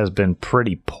racetrack has been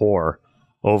pretty poor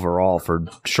overall for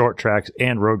short tracks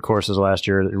and road courses last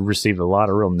year. It received a lot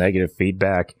of real negative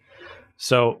feedback.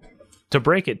 So to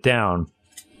break it down,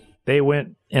 they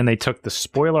went and they took the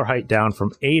spoiler height down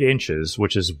from 8 inches,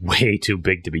 which is way too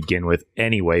big to begin with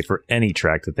anyway for any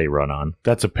track that they run on.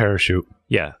 That's a parachute.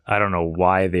 Yeah, I don't know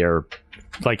why they're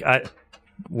like,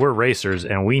 we're racers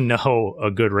and we know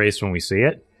a good race when we see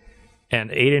it. And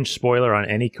 8-inch spoiler on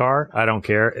any car, I don't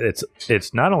care.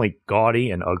 It's not only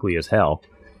gaudy and ugly as hell,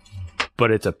 but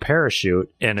it's a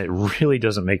parachute, and it really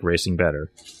doesn't make racing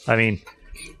better. I mean,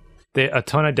 a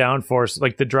ton of downforce.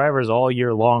 Like, the drivers all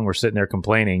year long were sitting there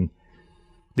complaining,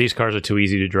 these cars are too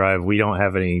easy to drive. We don't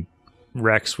have any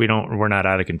wrecks. We're not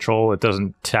out of control. It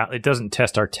doesn't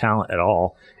test our talent at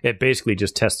all. It basically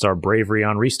just tests our bravery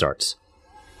on restarts.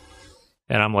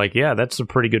 And I'm like, yeah, that's a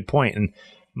pretty good point. And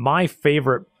my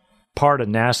favorite part of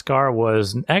NASCAR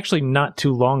was actually not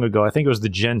too long ago. I think it was the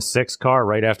Gen 6 car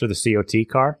right after the COT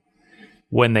car,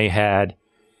 when they had,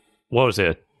 what was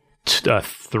it, a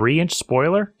 3-inch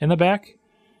spoiler in the back,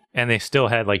 and they still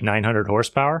had like 900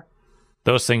 horsepower.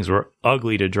 Those things were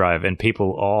ugly to drive, and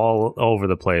people all over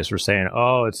the place were saying,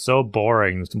 oh, it's so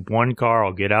boring. One car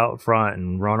will get out front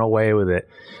and run away with it.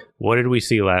 What did we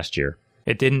see last year?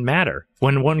 It didn't matter.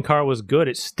 When one car was good,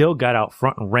 it still got out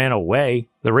front and ran away.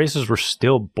 The races were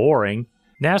still boring.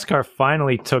 NASCAR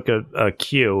finally took a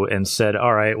cue and said,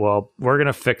 all right, well, we're going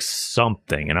to fix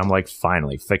something. And I'm like,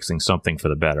 finally, fixing something for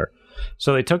the better.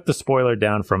 So they took the spoiler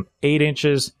down from 8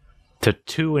 inches to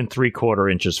 2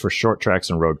 3/4 inches for short tracks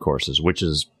and road courses, which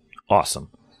is awesome.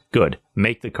 Good.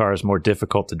 Make the cars more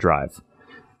difficult to drive.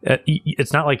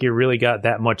 It's not like you really got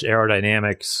that much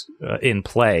aerodynamics in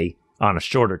play on a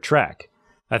shorter track.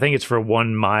 I think it's for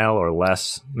 1 mile or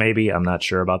less, maybe. I'm not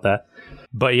sure about that.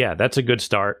 But yeah, that's a good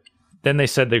start. Then they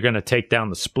said they're going to take down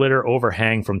the splitter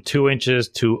overhang from 2 inches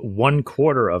to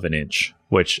 1/4 of an inch,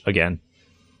 which, again,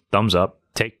 thumbs up.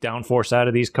 Take downforce out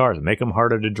of these cars. Make them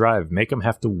harder to drive. Make them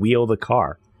have to wheel the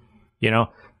car. You know,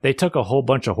 they took a whole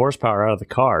bunch of horsepower out of the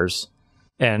cars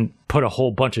and put a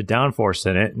whole bunch of downforce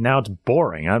in it. Now it's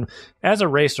boring. As a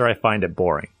racer, I find it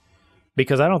boring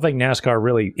because I don't think NASCAR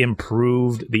really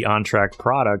improved the on-track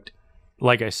product.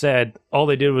 Like I said, all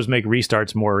they did was make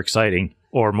restarts more exciting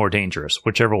or more dangerous,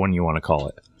 whichever one you want to call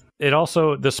it. It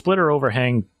also, the splitter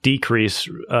overhang decrease,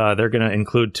 they're going to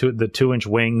include the 2-inch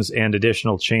wings and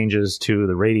additional changes to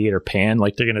the radiator pan.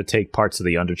 Like, they're going to take parts of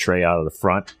the under tray out of the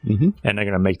front, and they're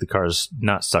going to make the cars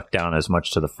not suck down as much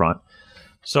to the front.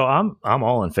 So I'm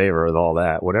all in favor of all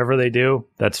that. Whatever they do,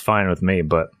 that's fine with me.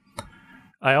 But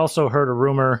I also heard a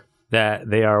rumor that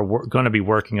they are going to be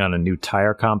working on a new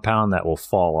tire compound that will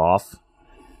fall off.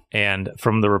 And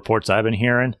from the reports I've been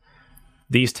hearing,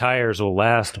 these tires will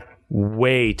last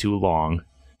way too long.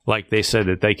 Like, they said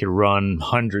that they could run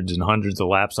hundreds and hundreds of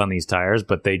laps on these tires,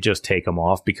 but they just take them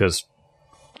off because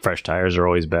fresh tires are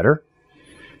always better.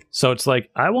 So it's like,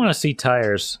 I want to see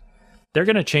tires. They're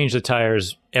going to change the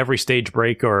tires every stage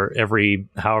break or every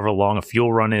however long a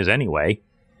fuel run is anyway.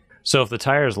 So if the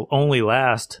tires only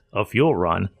last a fuel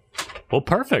run, well,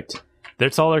 perfect.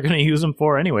 That's all they're going to use them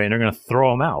for anyway, and they're going to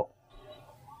throw them out.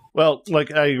 Well,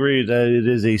 like, I agree that it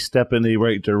is a step in the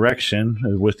right direction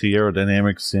with the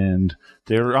aerodynamics, and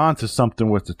they're onto something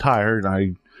with the tire.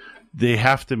 They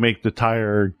have to make the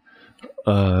tire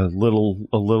a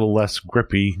little less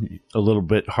grippy, a little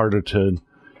bit harder to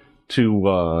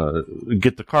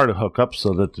get the car to hook up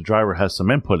so that the driver has some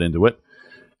input into it.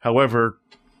 However,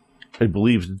 I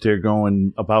believe that they're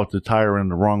going about the tire in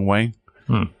the wrong way.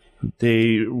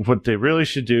 What they really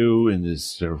should do, and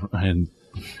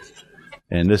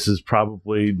this is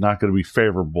probably not going to be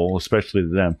favorable, especially to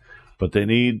them, but they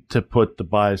need to put the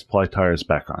bias ply tires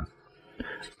back on.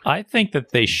 I think that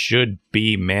they should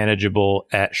be manageable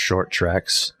at short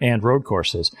tracks and road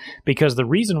courses, because the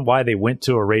reason why they went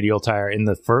to a radial tire in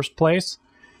the first place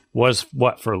was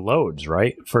for loads,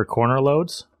 right? For corner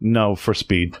loads? No, for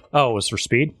speed. Oh, it was for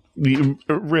speed?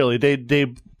 Really,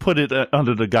 they put it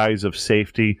under the guise of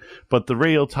safety, but the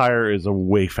radial tire is a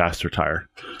way faster tire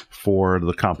for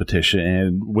the competition.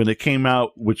 And when it came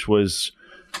out, which was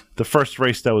the first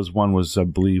race that was won, was, I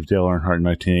believe, Dale Earnhardt in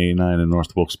 1989 in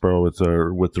North Wilkesboro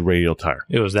with the radial tire.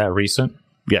 It was that recent?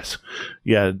 Yes.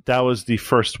 Yeah, that was the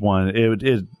first one.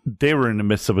 They were in the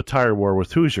midst of a tire war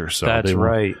with Hoosier. So that's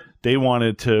right. They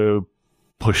wanted to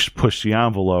push the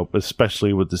envelope,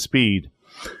 especially with the speed.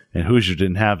 And Hoosier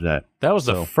didn't have that. That was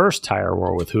the first tire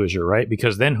war with Hoosier, right?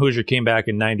 Because then Hoosier came back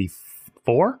in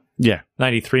 94? Yeah.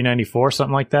 93, 94,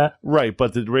 something like that? Right,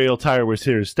 but the radial tire was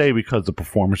here to stay because the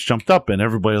performance jumped up, and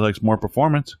everybody likes more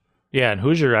performance. Yeah, and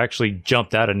Hoosier actually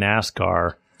jumped out of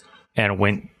NASCAR and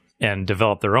went and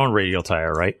developed their own radial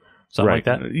tire, right? Something like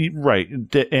that? Right,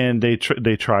 and they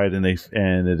tried, and it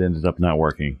ended up not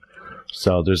working.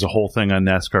 So there's a whole thing on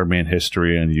NASCAR Man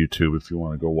History on YouTube if you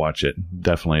want to go watch it.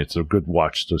 Definitely, it's a good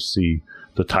watch to see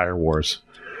the tire wars.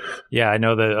 Yeah, I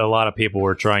know that a lot of people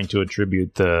were trying to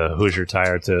attribute the Hoosier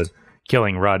tire to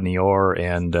killing Rodney Orr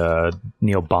and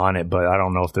Neil Bonnet, but I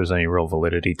don't know if there's any real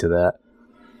validity to that.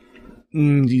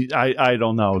 I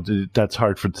don't know. That's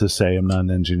hard to say. I'm not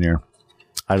an engineer.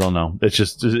 I don't know. It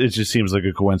just seems like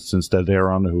a coincidence that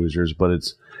they're on the Hoosiers, but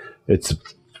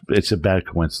it's a bad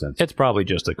coincidence. It's probably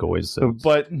just a coincidence.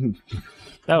 But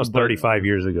that was 35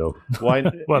 years ago. Why?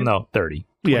 Well, no, 30.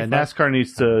 Yeah, 25? NASCAR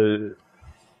needs to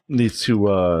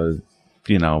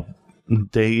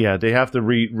they have to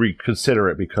reconsider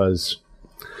it because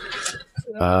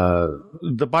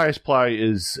the bias ply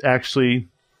is actually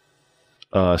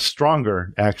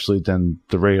stronger than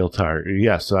the radial tire.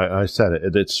 Yes, I said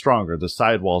it. It's stronger. The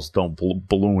sidewalls don't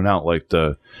balloon out like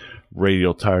the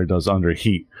radial tire does under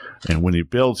heat. And when you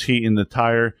build heat in the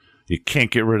tire, you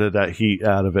can't get rid of that heat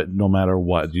out of it no matter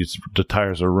what. The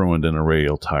tires are ruined in a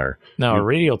radial tire. Now, a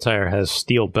radial tire has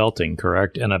steel belting,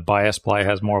 correct? And a bias ply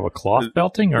has more of a cloth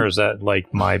belting? Or is that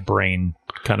like my brain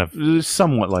kind of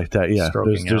somewhat like that, yeah.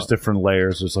 There's different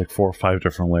layers. There's like 4 or 5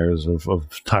 different layers of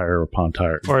tire upon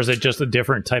tire. Or is it just a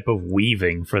different type of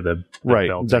weaving for the right,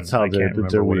 belting? That's how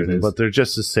they're weaving. But they're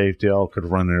just as safe. They all could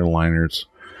run their liners.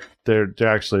 They're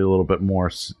actually a little bit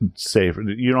more safe.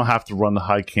 You don't have to run the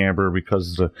high camber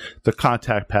because the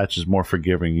contact patch is more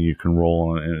forgiving. You can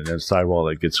roll on a sidewall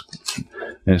that gets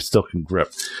and it still can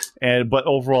grip. But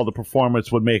overall, the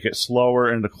performance would make it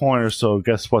slower in the corner. So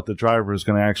guess what? The driver is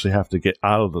going to actually have to get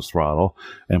out of the throttle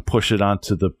and push it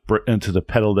into the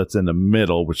pedal that's in the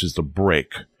middle, which is the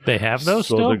brake. They have those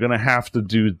so still? They're going to have to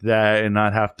do that and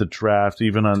not have to draft,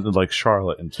 even on like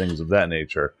Charlotte and things of that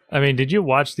nature. I mean, did you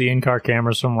watch the in-car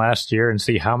cameras from last year and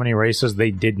see how many races they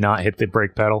did not hit the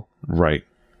brake pedal? Right.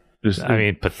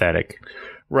 Pathetic.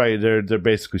 Right. They're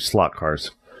basically slot cars.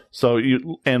 So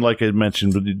like I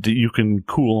mentioned, you can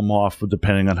cool them off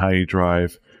depending on how you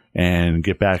drive and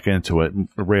get back into it.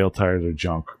 Rail tires are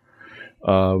junk.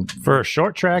 For a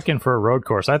short track and for a road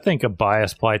course, I think a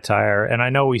bias ply tire, and I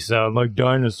know we sound like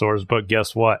dinosaurs, but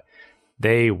guess what?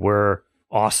 They were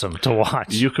awesome to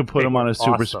watch. You could put them on a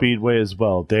super speedway as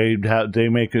well. They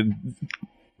make a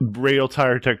radial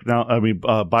tire technology.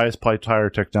 Bias ply tire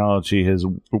technology has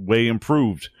way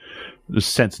improved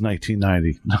since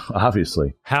 1990.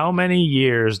 Obviously, how many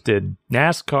years did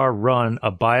NASCAR run a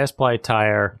bias ply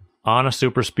tire on a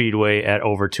super speedway at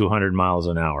over 200 miles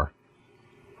an hour?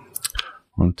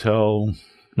 Until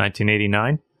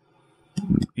 1989?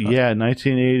 Yeah,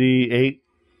 1988,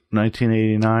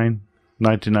 1989,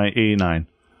 1989.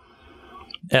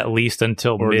 At least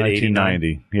until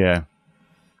mid-1990. Yeah.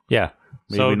 Yeah.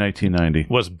 Maybe so 1990.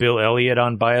 Was Bill Elliott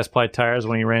on bias ply tires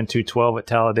when he ran 212 at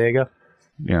Talladega?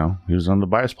 Yeah, he was on the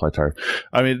bias ply tire.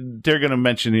 I mean, they're going to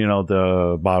mention,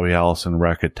 the Bobby Allison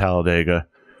wreck at Talladega.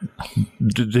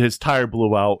 His tire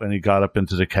blew out and he got up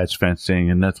into the catch fencing,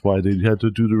 and that's why they had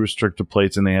to do the restrictor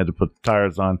plates and they had to put the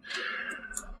tires on.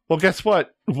 Well, guess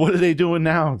what? What are they doing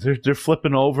now? They're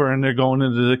flipping over and they're going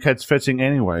into the catch fencing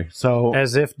anyway. So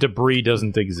as if debris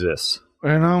doesn't exist.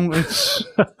 It's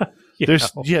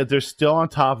they're still on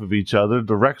top of each other.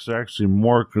 The wrecks are actually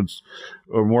more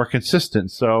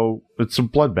consistent. So it's a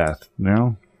bloodbath,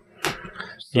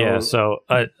 So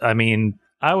I mean,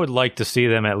 I would like to see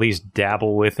them at least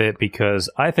dabble with it because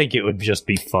I think it would just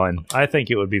be fun. I think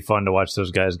it would be fun to watch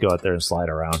those guys go out there and slide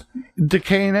around. The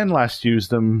K&N last used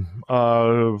them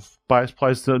bias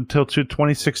plies until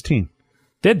 2016.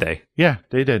 Did they? Yeah,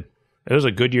 they did. It was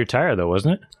a Goodyear tire, though,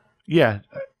 wasn't it? Yeah,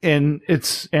 and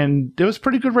it was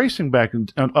pretty good racing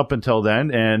up until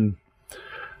then. And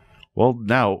well,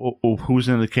 now who's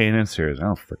in the K&N series? I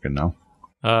don't freaking know.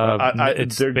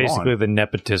 It's basically the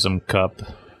Nepotism Cup.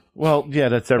 Well, yeah,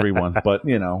 that's everyone, but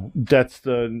that's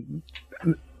the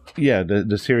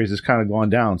series has kind of gone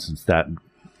down since that.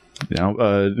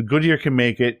 Goodyear can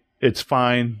make it; it's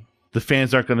fine. The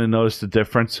fans aren't going to notice the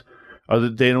difference. Do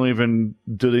they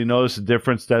notice the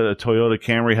difference that a Toyota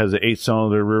Camry has an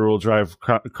 8-cylinder rear-wheel drive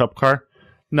cup car?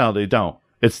 No, they don't.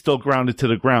 It's still grounded to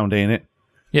the ground, ain't it?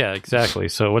 Yeah, exactly.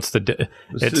 So what's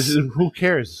who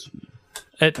cares?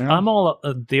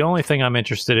 The only thing I'm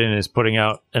interested in is putting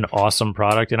out an awesome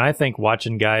product, and I think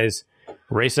watching guys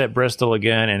race at Bristol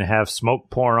again and have smoke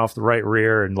pouring off the right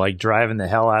rear and like driving the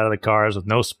hell out of the cars with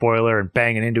no spoiler and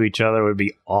banging into each other would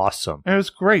be awesome. It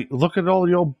was great. Look at all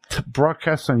the old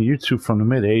broadcasts on YouTube from the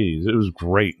mid '80s. It was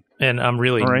great. And I'm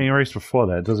really or any race before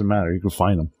that. It doesn't matter. You can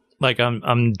find them. Like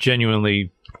I'm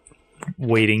genuinely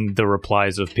waiting the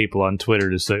replies of people on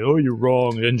Twitter to say, "Oh, you're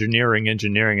wrong, engineering," and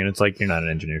it's like, you're not an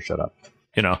engineer. Shut up.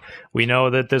 We know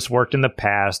that this worked in the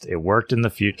past. It worked in the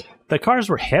future. The cars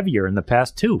were heavier in the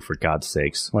past, too, for God's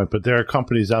sakes. Right, but there are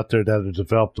companies out there that have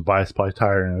developed the bias ply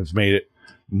tire and have made it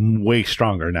way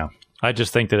stronger now. I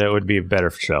just think that it would be a better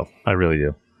show. I really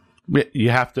do.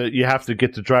 You have to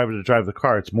get the driver to drive the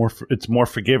car. It's more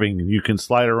forgiving. You can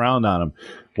slide around on them.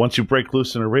 Once you break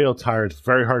loose in a rail tire, it's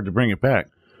very hard to bring it back.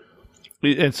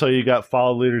 And so you got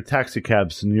follow leader taxi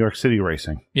cabs in New York City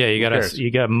racing. Yeah, you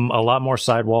got a lot more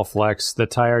sidewall flex. The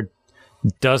tire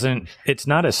it's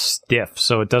not as stiff,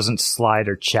 so it doesn't slide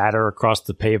or chatter across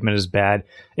the pavement as bad.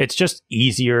 It's just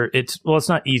easier. It's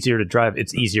not easier to drive.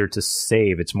 It's easier to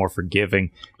save. It's more forgiving.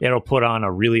 It'll put on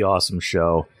a really awesome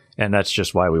show, and that's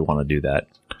just why we want to do that.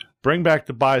 Bring back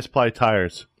the bias ply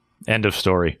tires. End of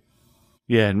story.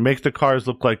 Yeah, and make the cars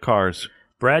look like cars.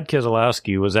 Brad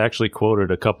Keselowski was actually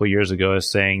quoted a couple years ago as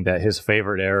saying that his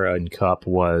favorite era in Cup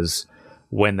was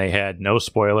when they had no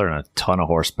spoiler and a ton of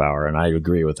horsepower, and I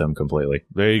agree with him completely.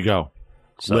 There you go.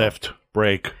 So, lift,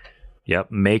 brake.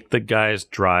 Yep, make the guys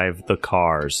drive the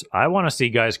cars. I want to see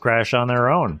guys crash on their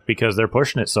own because they're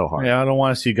pushing it so hard. Yeah, I don't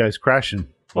want to see guys crashing.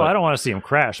 Well, I don't want to see them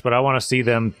crash, but I want to see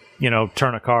them,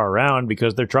 turn a car around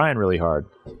because they're trying really hard.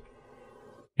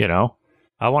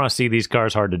 I want to see these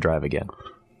cars hard to drive again.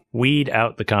 Weed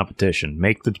out the competition.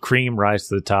 Make the cream rise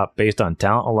to the top based on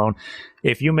talent alone.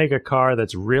 If you make a car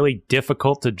that's really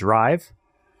difficult to drive,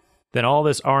 then all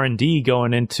this R&D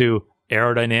going into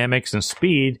aerodynamics and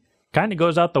speed kind of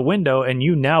goes out the window, and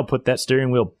you now put that steering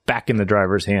wheel back in the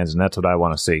driver's hands, and that's what I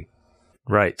want to see.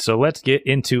 Right, so let's get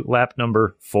into lap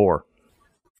number 4.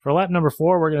 For lap number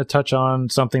 4, we're going to touch on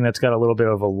something that's got a little bit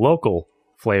of a local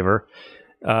flavor.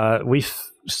 We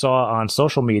saw on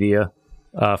social media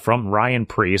from Ryan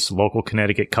Preece, local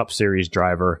Connecticut Cup Series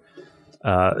driver.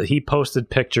 He posted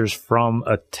pictures from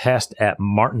a test at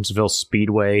Martinsville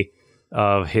Speedway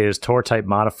of his Tour Type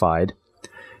Modified,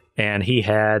 and he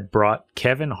had brought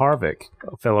Kevin Harvick,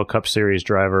 a fellow Cup Series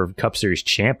driver, Cup Series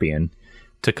champion,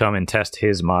 to come and test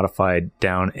his Modified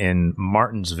down in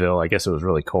Martinsville. I guess it was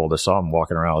really cold. I saw him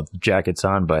walking around with jackets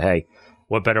on, but hey,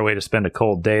 what better way to spend a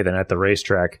cold day than at the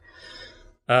racetrack?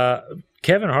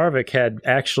 Kevin Harvick had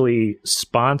actually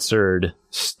sponsored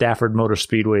Stafford Motor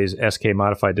Speedway's SK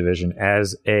Modified division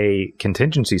as a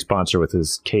contingency sponsor with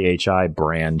his KHI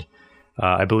brand.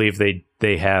 I believe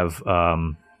they have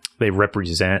they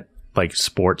represent like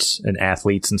sports and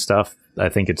athletes and stuff. I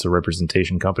think it's a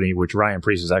representation company, which Ryan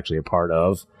Preece is actually a part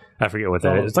of. I forget what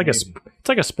that is. It's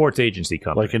like a sports agency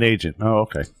company, like an agent. Oh,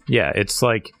 okay. Yeah, it's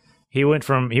like he went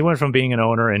from being an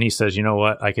owner, and he says, you know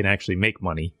what, I can actually make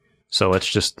money. So let's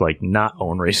just like not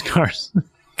own race cars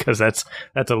because that's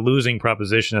a losing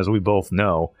proposition, as we both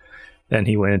know. And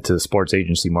he went into the sports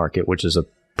agency market, which is a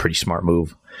pretty smart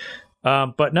move.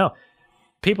 But no,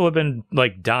 people have been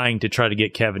like dying to try to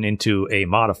get Kevin into a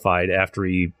modified after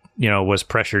he, was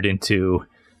pressured into.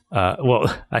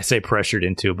 I say pressured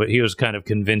into, but he was kind of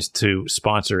convinced to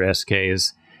sponsor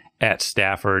SKs at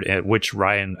Stafford, at which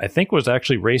Ryan, I think, was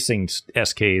actually racing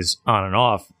SKs on and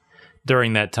off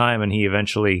during that time, and he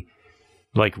eventually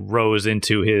rose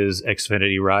into his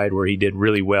Xfinity ride where he did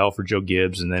really well for Joe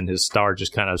Gibbs, and then his star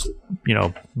just kind of,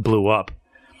 blew up,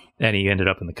 and he ended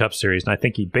up in the Cup Series. And I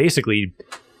think he basically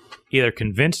either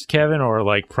convinced Kevin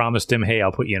or promised him, hey,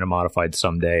 I'll put you in a modified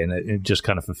someday, and it just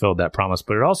kind of fulfilled that promise.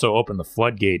 But it also opened the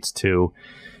floodgates to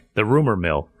the rumor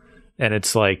mill, and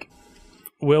it's like,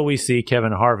 will we see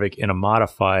Kevin Harvick in a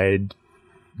modified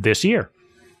this year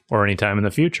or anytime in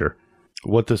the future?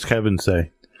 What does Kevin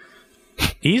say?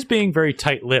 He's being very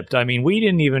tight-lipped. I mean, we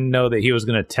didn't even know that he was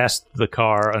going to test the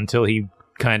car until he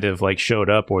kind of showed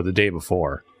up or the day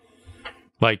before.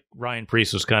 Ryan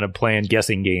Preece was kind of playing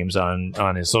guessing games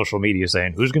on his social media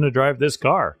saying, who's going to drive this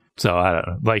car? So I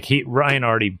don't know. Ryan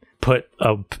already put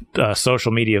a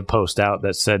social media post out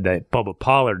that said that Bubba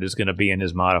Pollard is going to be in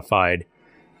his modified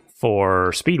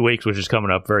for Speed Weeks, which is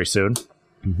coming up very soon.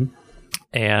 Mm-hmm.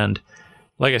 And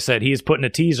like I said, he's putting a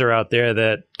teaser out there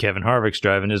that Kevin Harvick's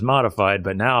driving his modified,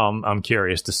 but now I'm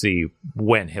curious to see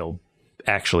when he'll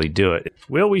actually do it.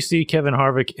 Will we see Kevin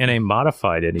Harvick in a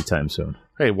modified anytime soon?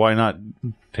 Hey, why not?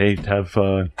 Hey, have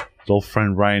his old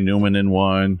friend Ryan Newman in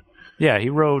one. Yeah, he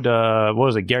rode, what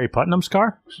was it, Gary Putnam's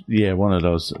car? Yeah, one of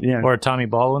those. Yeah. Or Tommy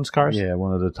Baldwin's cars? Yeah,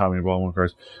 one of the Tommy Baldwin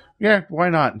cars. Yeah, why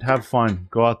not? Have fun.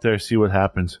 Go out there, see what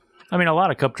happens. I mean, a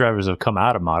lot of Cup drivers have come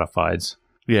out of modifieds.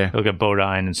 Yeah. Look at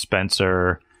Bodine and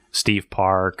Spencer, Steve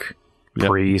Park,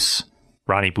 Preece,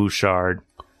 Ronnie Bouchard.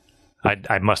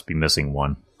 I must be missing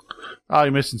one. Oh,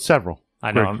 you're missing several.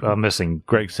 I know, I'm missing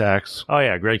Greg Sachs. Oh,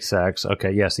 yeah, Greg Sachs.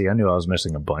 Okay, yeah, see, I knew I was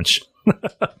missing a bunch.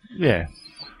 Yeah.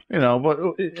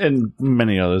 But and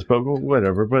many others, but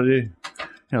whatever. But,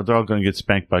 they're all going to get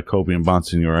spanked by Kobe and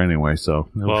Bonsignor anyway, so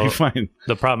it'll be fine.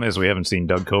 The problem is we haven't seen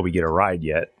Doug Kobe get a ride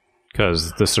yet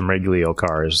because the Somreglio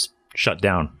car is shut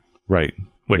down. Right.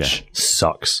 Which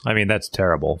sucks. I mean, that's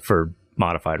terrible for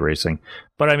modified racing.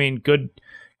 But, I mean, good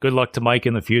luck to Mike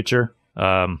in the future.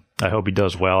 I hope he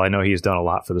does well. I know he's done a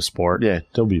lot for the sport. Yeah,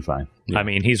 he'll be fine. Yeah. I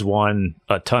mean, he's won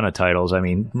a ton of titles. I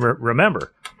mean,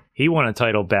 remember, he won a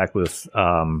title back with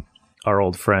our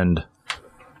old friend,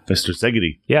 Mr.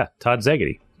 Zegedy. Yeah, Todd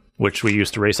Zegedy, which we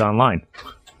used to race online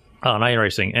on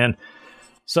iRacing. And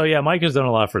so, yeah, Mike has done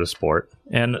a lot for the sport.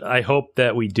 And I hope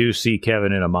that we do see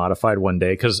Kevin in a modified one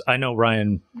day, because I know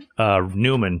Ryan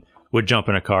Newman would jump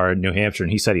in a car in New Hampshire,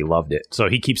 and he said he loved it. So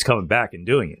he keeps coming back and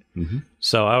doing it. Mm-hmm.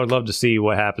 So I would love to see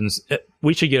what happens.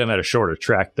 We should get him at a shorter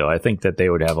track, though. I think that they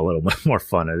would have a little bit more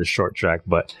fun at a short track,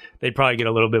 but they'd probably get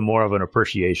a little bit more of an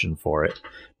appreciation for it.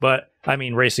 But, I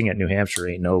mean, racing at New Hampshire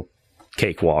ain't no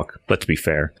cakewalk, let's be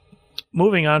fair.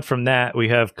 Moving on from that, we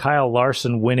have Kyle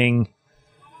Larson winning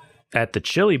at the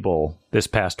Chili Bowl this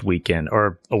past weekend,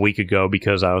 or a week ago,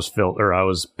 because I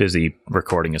was busy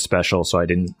recording a special, so I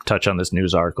didn't touch on this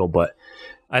news article. But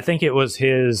I think it was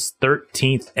his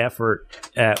 13th effort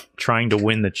at trying to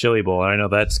win the Chili Bowl. And I know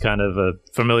that's kind of a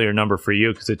familiar number for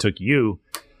you, because it took you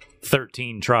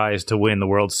 13 tries to win the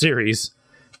World Series.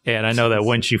 And I know that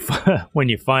when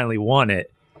you finally won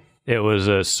it, it was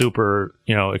a super,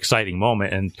 exciting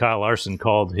moment. And Kyle Larson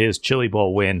called his Chili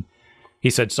Bowl win. He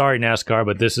said, "Sorry, NASCAR,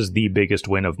 but this is the biggest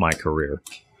win of my career."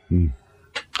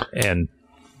 And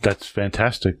that's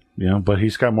fantastic, but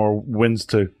he's got more wins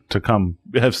to come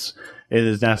in his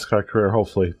NASCAR career,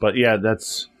 hopefully. But yeah,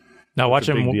 that's watch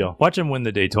him win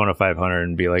the Daytona 500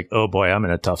 and be like, "Oh boy, I'm in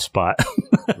a tough spot."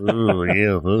 Ooh,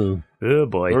 yeah. Ooh. Oh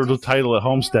boy. Or the title at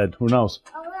Homestead. Who knows?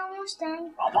 Oh, we're almost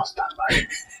done. Almost done, buddy.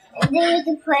 And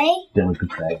then we can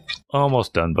play?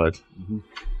 Almost done, bud. Mm-hmm.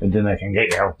 And then I can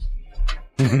get you.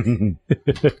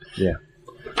 Yeah.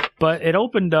 But it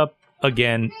opened up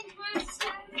again.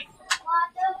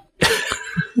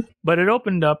 But it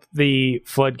opened up the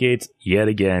floodgates yet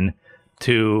again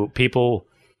to people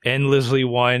endlessly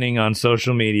whining on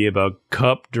social media about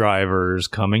cup drivers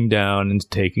coming down and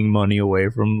taking money away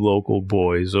from local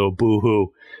boys. Oh,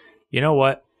 boo-hoo. You know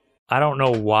what? I don't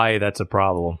know why that's a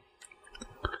problem.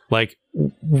 Like,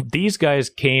 these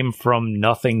guys came from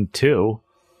nothing too,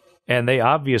 and they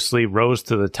obviously rose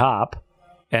to the top,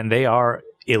 and they are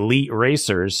elite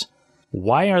racers.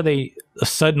 Why are they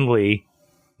suddenly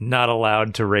not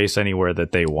allowed to race anywhere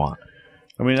that they want?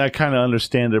 I mean, I kind of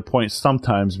understand their point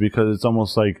sometimes, because it's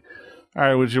almost like, all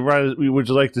right, would you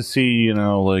like to see,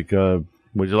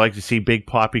 would you like to see Big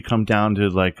Poppy come down to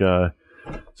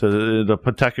the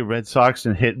Pawtucket Red Sox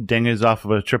and hit dingers off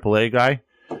of a AAA guy?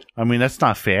 I mean, that's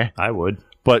not fair. I would.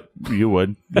 But you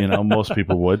would. Most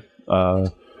people would.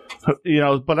 But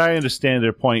I understand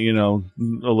their point, a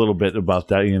little bit about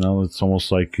that. It's almost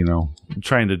like,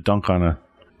 trying to dunk on a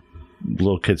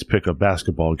little kid's pickup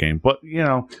basketball game. But,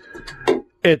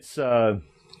 it's something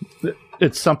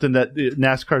that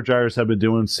NASCAR drivers have been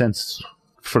doing since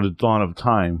for the dawn of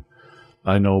time.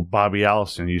 I know Bobby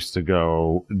Allison used to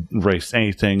go race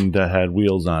anything that had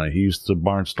wheels on it. He used to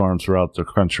barnstorm throughout the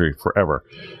country forever.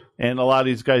 And a lot of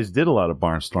these guys did a lot of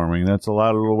barnstorming. That's a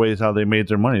lot of the ways how they made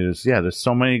their money. There's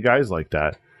so many guys like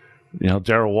that.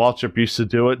 Darrell Waltrip used to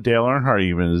do it. Dale Earnhardt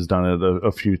even has done it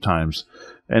a few times.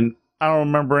 And I don't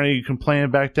remember any complaining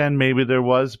back then. Maybe there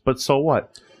was, but so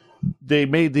what? They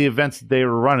made the events that they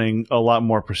were running a lot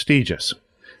more prestigious.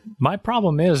 My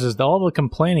problem is that all the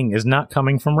complaining is not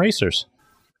coming from racers.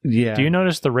 Yeah. Do you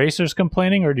notice the racers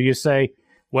complaining, or do you say,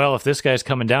 well, if this guy's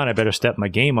coming down, I better step my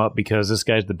game up because this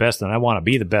guy's the best and I want to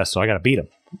be the best, so I got to beat him?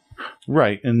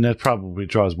 Right, and that probably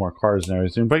draws more cars and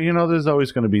everything. But, there's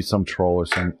always going to be some troll or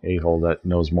some a-hole that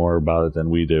knows more about it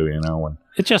than we do, And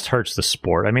it just hurts the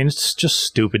sport. I mean, it's just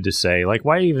stupid to say. Like,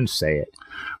 why even say it?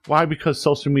 Why? Because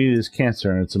social media is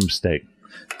cancer and it's a mistake.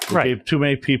 Right. Gave too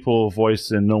many people a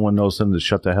voice and no one knows them to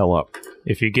shut the hell up.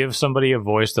 If you give somebody a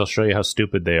voice, they'll show you how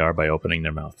stupid they are by opening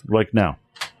their mouth. Like now.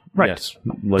 Right. Yes,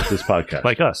 like this podcast.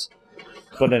 Like us.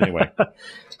 But anyway.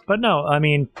 But no, I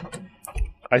mean,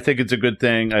 I think it's a good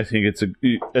thing. I think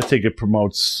it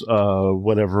promotes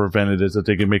whatever event it is. I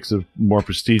think it makes it more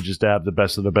prestigious to have the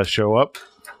best of the best show up.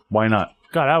 Why not?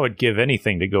 God, I would give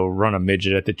anything to go run a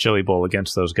midget at the Chili Bowl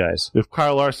against those guys. If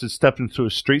Kyle Larson stepped into a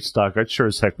street stock, I'd sure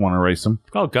as heck want to race him.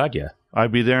 Oh, God, yeah.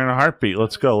 I'd be there in a heartbeat.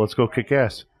 Let's go. Let's go kick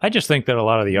ass. I just think that a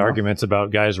lot of the arguments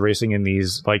about guys racing in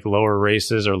these like lower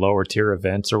races or lower tier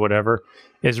events or whatever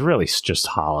is really just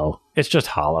hollow. It's just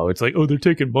hollow. It's like, oh, they're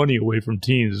taking money away from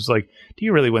teams. It's like, do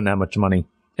you really win that much money?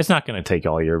 It's not going to take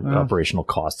all your operational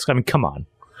costs. I mean, come on.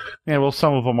 Yeah, well,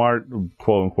 some of them are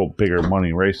quote unquote bigger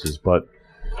money races, but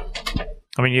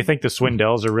I mean, you think the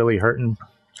Swindells are really hurting?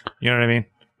 You know what I mean?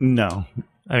 No.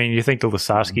 I mean, you think the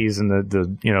Lasoskis and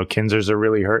the Kinsers are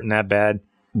really hurting that bad?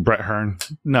 Brett Hearn?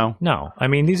 No. No. I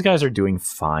mean, these guys are doing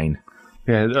fine.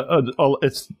 Yeah,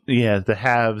 the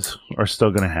haves are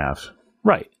still going to have.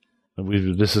 Right.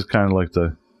 This is kind of like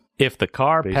if the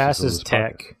car passes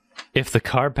tech If the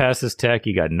car passes tech,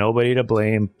 you got nobody to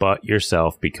blame but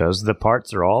yourself because the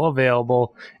parts are all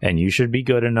available and you should be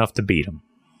good enough to beat them.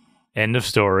 End of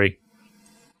story.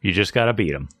 You just got to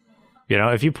beat them. You know,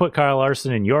 if you put Kyle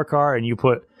Larson in your car and you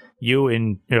put you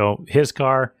in, his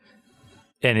car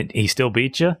and he still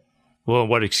beats you, well,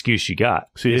 what excuse you got?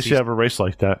 So you should have a race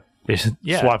like that.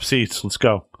 Yeah. Swap seats. Let's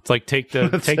go. It's like take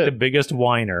the biggest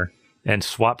whiner and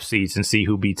swap seats and see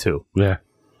who beats who. Yeah.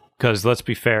 Because let's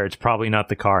be fair, it's probably not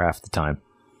the car half the time.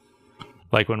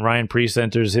 Like when Ryan Preece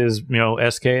enters his,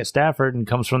 SK at Stafford and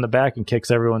comes from the back and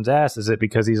kicks everyone's ass, is it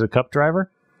because he's a cup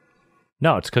driver?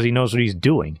 No, it's because he knows what he's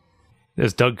doing.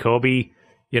 Is Doug Coby,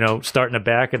 starting the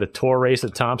back at a tour race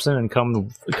at Thompson and come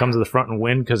to the front and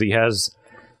win because he has,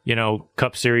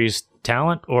 Cup Series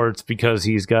talent, or it's because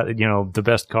he's got, the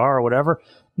best car or whatever?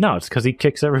 No, it's because he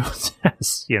kicks everyone's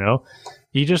ass,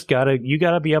 You just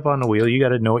gotta be up on the wheel. You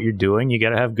gotta know what you're doing. You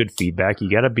gotta have good feedback. You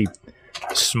gotta be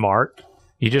smart.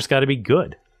 You just gotta be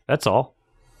good. That's all.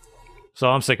 So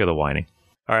I'm sick of the whining.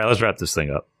 All right, let's wrap this thing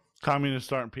up.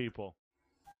 Communists aren't people.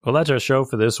 Well, that's our show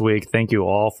for this week. Thank you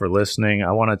all for listening.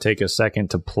 I want to take a second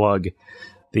to plug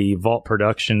the Vault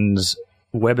Productions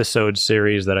webisode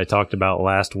series that I talked about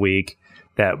last week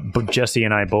that Jesse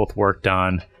and I both worked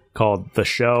on called The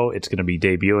Show. It's going to be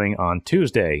debuting on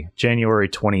Tuesday, January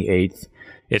 28th.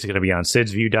 It's going to be on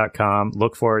sidsview.com.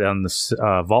 Look for it on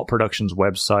the Vault Productions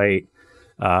website.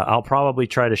 I'll probably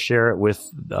try to share it with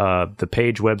the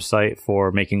page website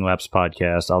for Making Laps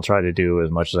Podcast. I'll try to do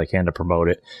as much as I can to promote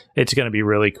it. It's going to be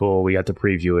really cool. We got to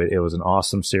preview it. It was an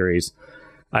awesome series.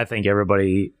 I think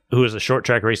everybody who is a short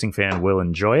track racing fan will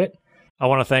enjoy it. I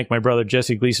want to thank my brother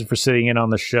Jesse Gleason for sitting in on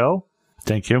the show.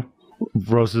 Thank you.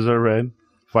 Roses are red.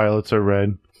 Violets are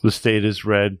red. The state is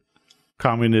red.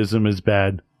 Communism is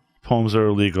bad. Poems are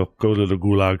illegal. Go to the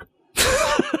gulag.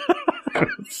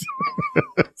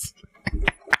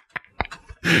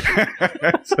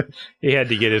 He had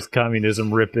to get his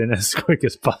communism rip in as quick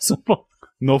as possible.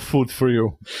 No food for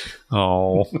you.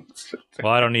 Oh.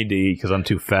 Well, I don't need to eat because I'm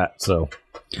too fat, so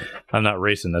I'm not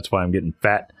racing. That's why I'm getting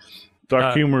fat.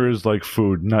 Dark humor is like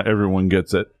food. Not everyone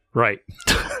gets it. Right.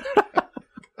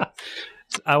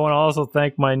 I want to also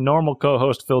thank my normal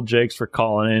co-host, Phil Jakes, for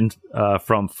calling in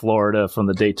from Florida, from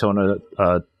the Daytona,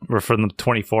 or from the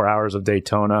 24 hours of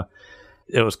Daytona.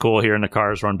 It was cool hearing the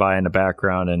cars run by in the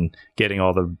background and getting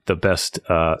all the best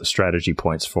strategy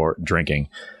points for drinking.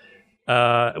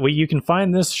 You can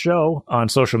find this show on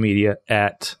social media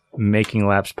at Making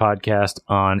Laps Podcast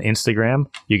on Instagram.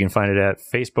 You can find it at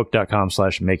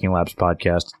facebook.com/Making Laps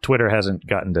Podcast. Twitter hasn't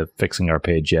gotten to fixing our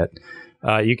page yet.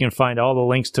 You can find all the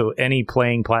links to any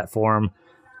playing platform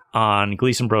on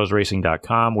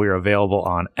GleasonBrosRacing.com. We're available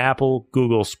on Apple,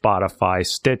 Google, Spotify,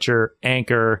 Stitcher,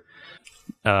 Anchor.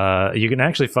 You can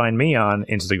actually find me on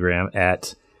Instagram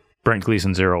at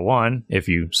BrentGleason01 if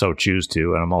you so choose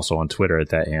to, and I'm also on Twitter at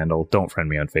that handle. Don't friend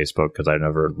me on Facebook because I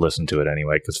never listen to it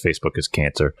anyway because Facebook is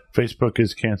cancer. Facebook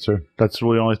is cancer. That's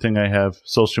really the only thing I have.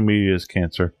 Social media is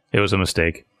cancer. It was a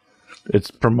mistake.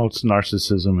 It promotes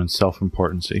narcissism and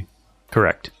self-importancy.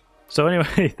 Correct. So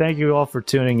anyway, thank you all for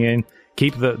tuning in.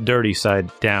 Keep the dirty side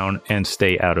down and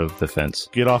stay out of the fence.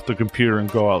 Get off the computer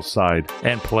and go outside.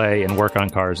 And play and work on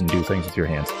cars and do things with your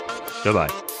hands. Goodbye.